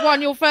win. You've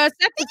won your first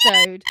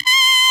episode.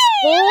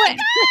 I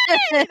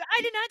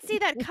did not see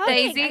that coming.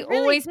 Daisy, I really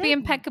always be didn't.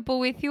 impeccable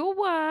with your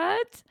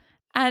words.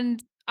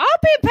 And I'll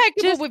be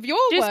impeccable Just- with your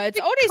just words.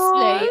 because-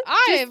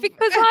 Honestly, just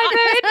because I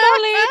voted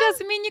Molly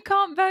doesn't mean you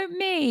can't vote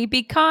me.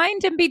 Be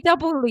kind and be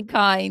doubly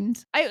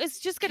kind. I was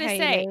just going to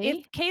say,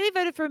 if Kaylee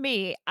voted for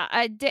me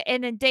and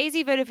then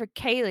Daisy voted for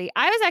Kaylee,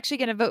 I was actually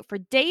going to vote for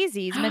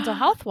Daisy's mental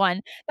health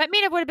one. That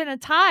means it would have been a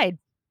tie.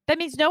 That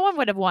means no one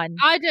would have won.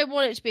 I don't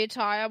want it to be a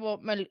tie. I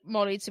want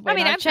Molly to win.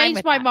 mean, I I'm fine changed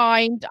with my that.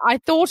 mind. I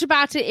thought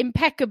about it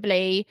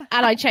impeccably,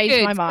 and I changed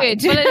Good, my mind.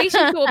 good. Well, at least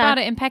you thought about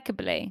it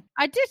impeccably.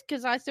 I did,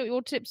 because I thought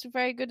your tips were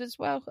very good as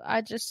well.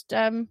 I just,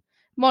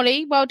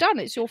 Molly, well done.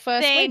 It's your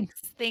first win.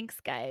 Thanks,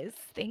 guys.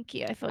 Thank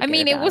you. I feel. I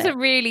mean, it was a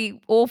really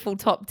awful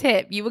top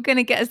tip. You were going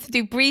to get us to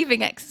do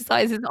breathing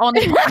exercises on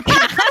the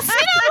podcast.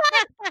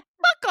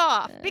 Fuck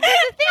off. Because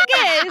the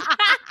thing is,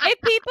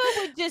 if people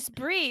would just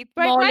breathe,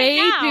 Molly, right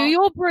now, do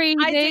your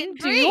breathing. didn't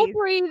Do your breathe.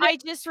 breathing. I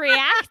just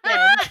reacted.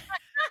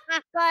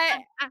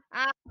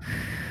 But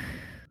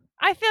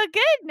I feel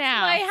good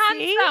now. My hands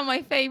see? down,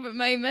 my favourite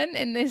moment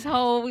in this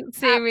whole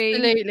series.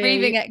 Absolutely.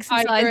 Breathing I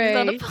exercises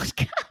on a agree.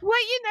 podcast. Well,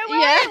 you know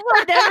what? Yeah.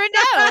 We'll never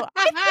know.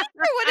 I think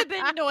there would have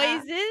been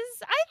noises.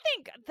 I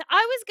think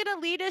I was going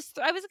to lead us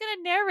through. I was going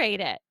to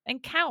narrate it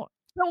and count.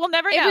 But we'll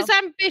never know. It was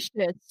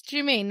ambitious. Do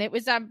you mean it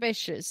was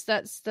ambitious?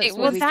 That's It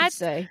what was- we could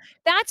say.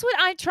 That's what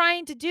I'm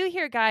trying to do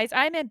here, guys.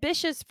 I'm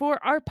ambitious for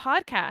our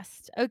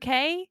podcast.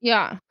 Okay.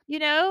 Yeah. You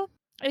know,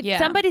 Yeah.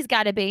 somebody's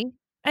got to be.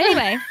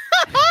 Anyway.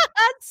 That's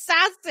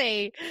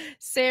sassy.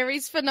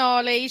 Series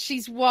finale.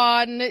 She's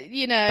won,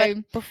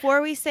 But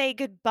before we say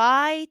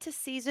goodbye to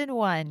season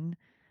 1,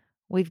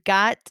 we've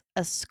got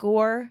a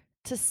score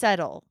to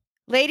settle.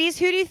 Ladies,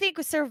 who do you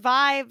think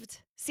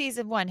survived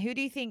season 1? Who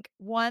do you think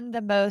won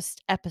the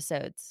most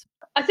episodes?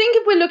 I think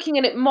if we're looking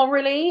at it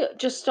morally,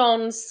 just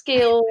on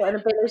skill and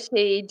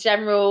ability,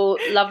 general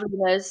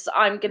loveliness,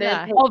 I'm going to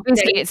Yeah. pick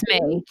Obviously, Daisy. it's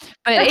me.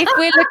 But if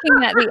we're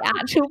looking at the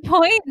actual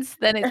points,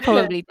 then it's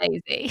probably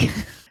Daisy.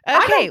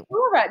 I'm Okay. not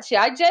sure, actually.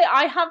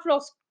 I have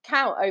lost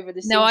count over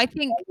the season. No, I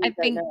think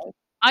don't know.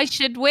 I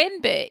should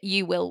win, but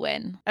you will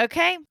win.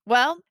 Okay.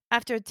 Well,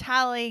 after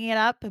tallying it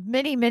up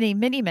many, many,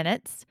 many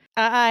minutes,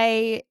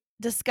 I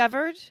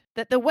discovered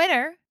that the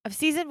winner of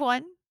season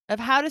 1 of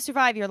How to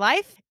Survive Your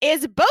Life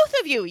is both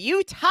of you.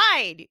 You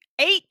tied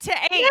 8-8.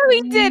 No,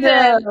 we didn't.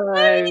 No.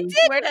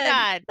 We're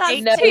done. That's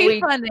 8 No, too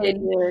we funny.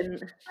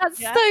 didn't. That's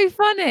Yeah. so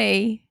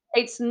funny.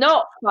 It's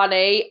not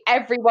funny.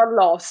 Everyone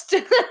lost.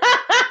 Can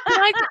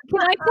I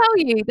tell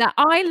you that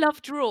I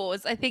love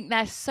drawers? I think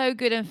they're so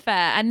good and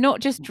fair, and not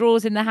just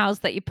drawers in the house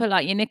that you pull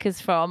out your knickers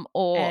from,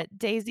 or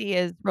Daisy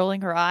is rolling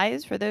her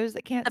eyes for those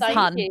that can't The see.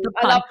 pun. Thank you.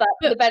 the I love pun. that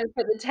for the benefit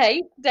of the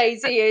tape.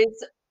 Daisy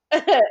is,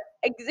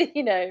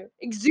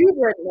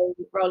 exuberantly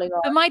rolling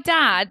on. But my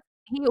dad,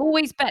 he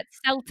always bets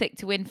Celtic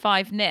to win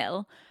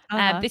 5-0.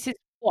 Uh-huh. This is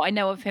what I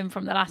know of him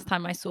from the last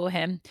time I saw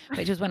him,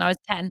 which was when I was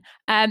 10.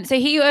 So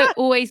he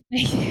always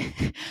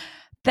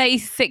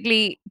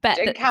basically bet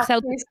And that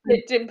Catherine Celtic.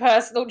 slipped in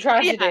personal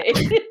tragedy.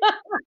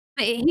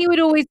 He would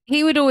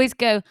always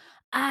go,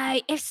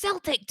 if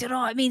Celtic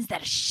draw, it means they're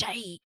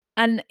shite.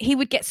 And he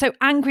would get so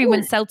angry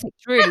when Celtic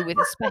drew with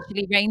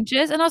especially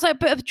Rangers. And I was like,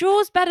 but if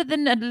draw's better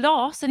than a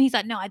loss. And he's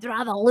like, no, I'd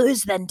rather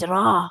lose than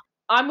draw.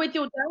 I'm with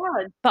your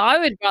dad. But I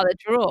would rather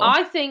draw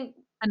I think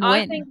and I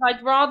win. think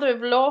I'd rather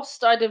have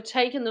lost. I'd have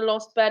taken the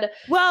loss better.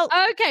 Well,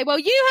 Okay, well,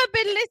 you have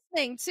been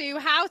listening to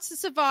How to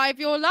Survive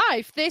Your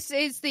Life. This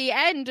is the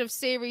end of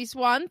Series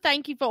 1.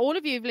 Thank you for all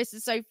of you who've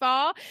listened so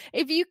far.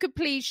 If you could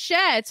please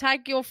share,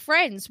 tag your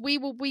friends. We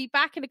will be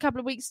back in a couple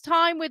of weeks'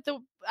 time with the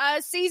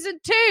Season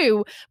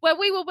 2, where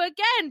we will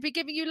again be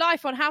giving you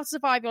life on how to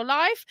survive your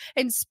life,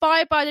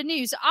 inspired by the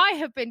news. I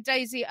have been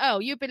Daisy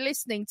Earle. You've been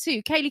listening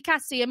to Kaylee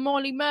Cassie and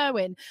Molly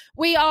Merwin.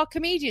 We are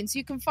comedians.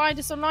 You can find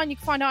us online. You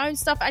can find our own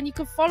stuff, and you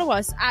can follow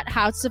us at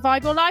How to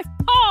Survive Your Life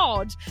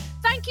Pod.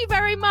 Thank you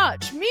very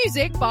much.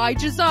 Music by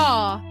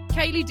Jazar.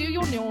 Kaylee, do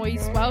your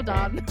noise. Well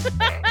done.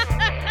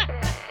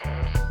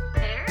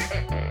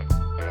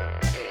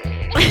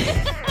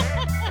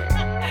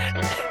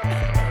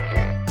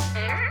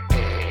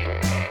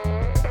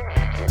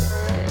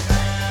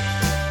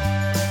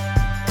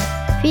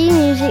 Free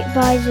music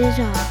by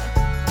Jazar.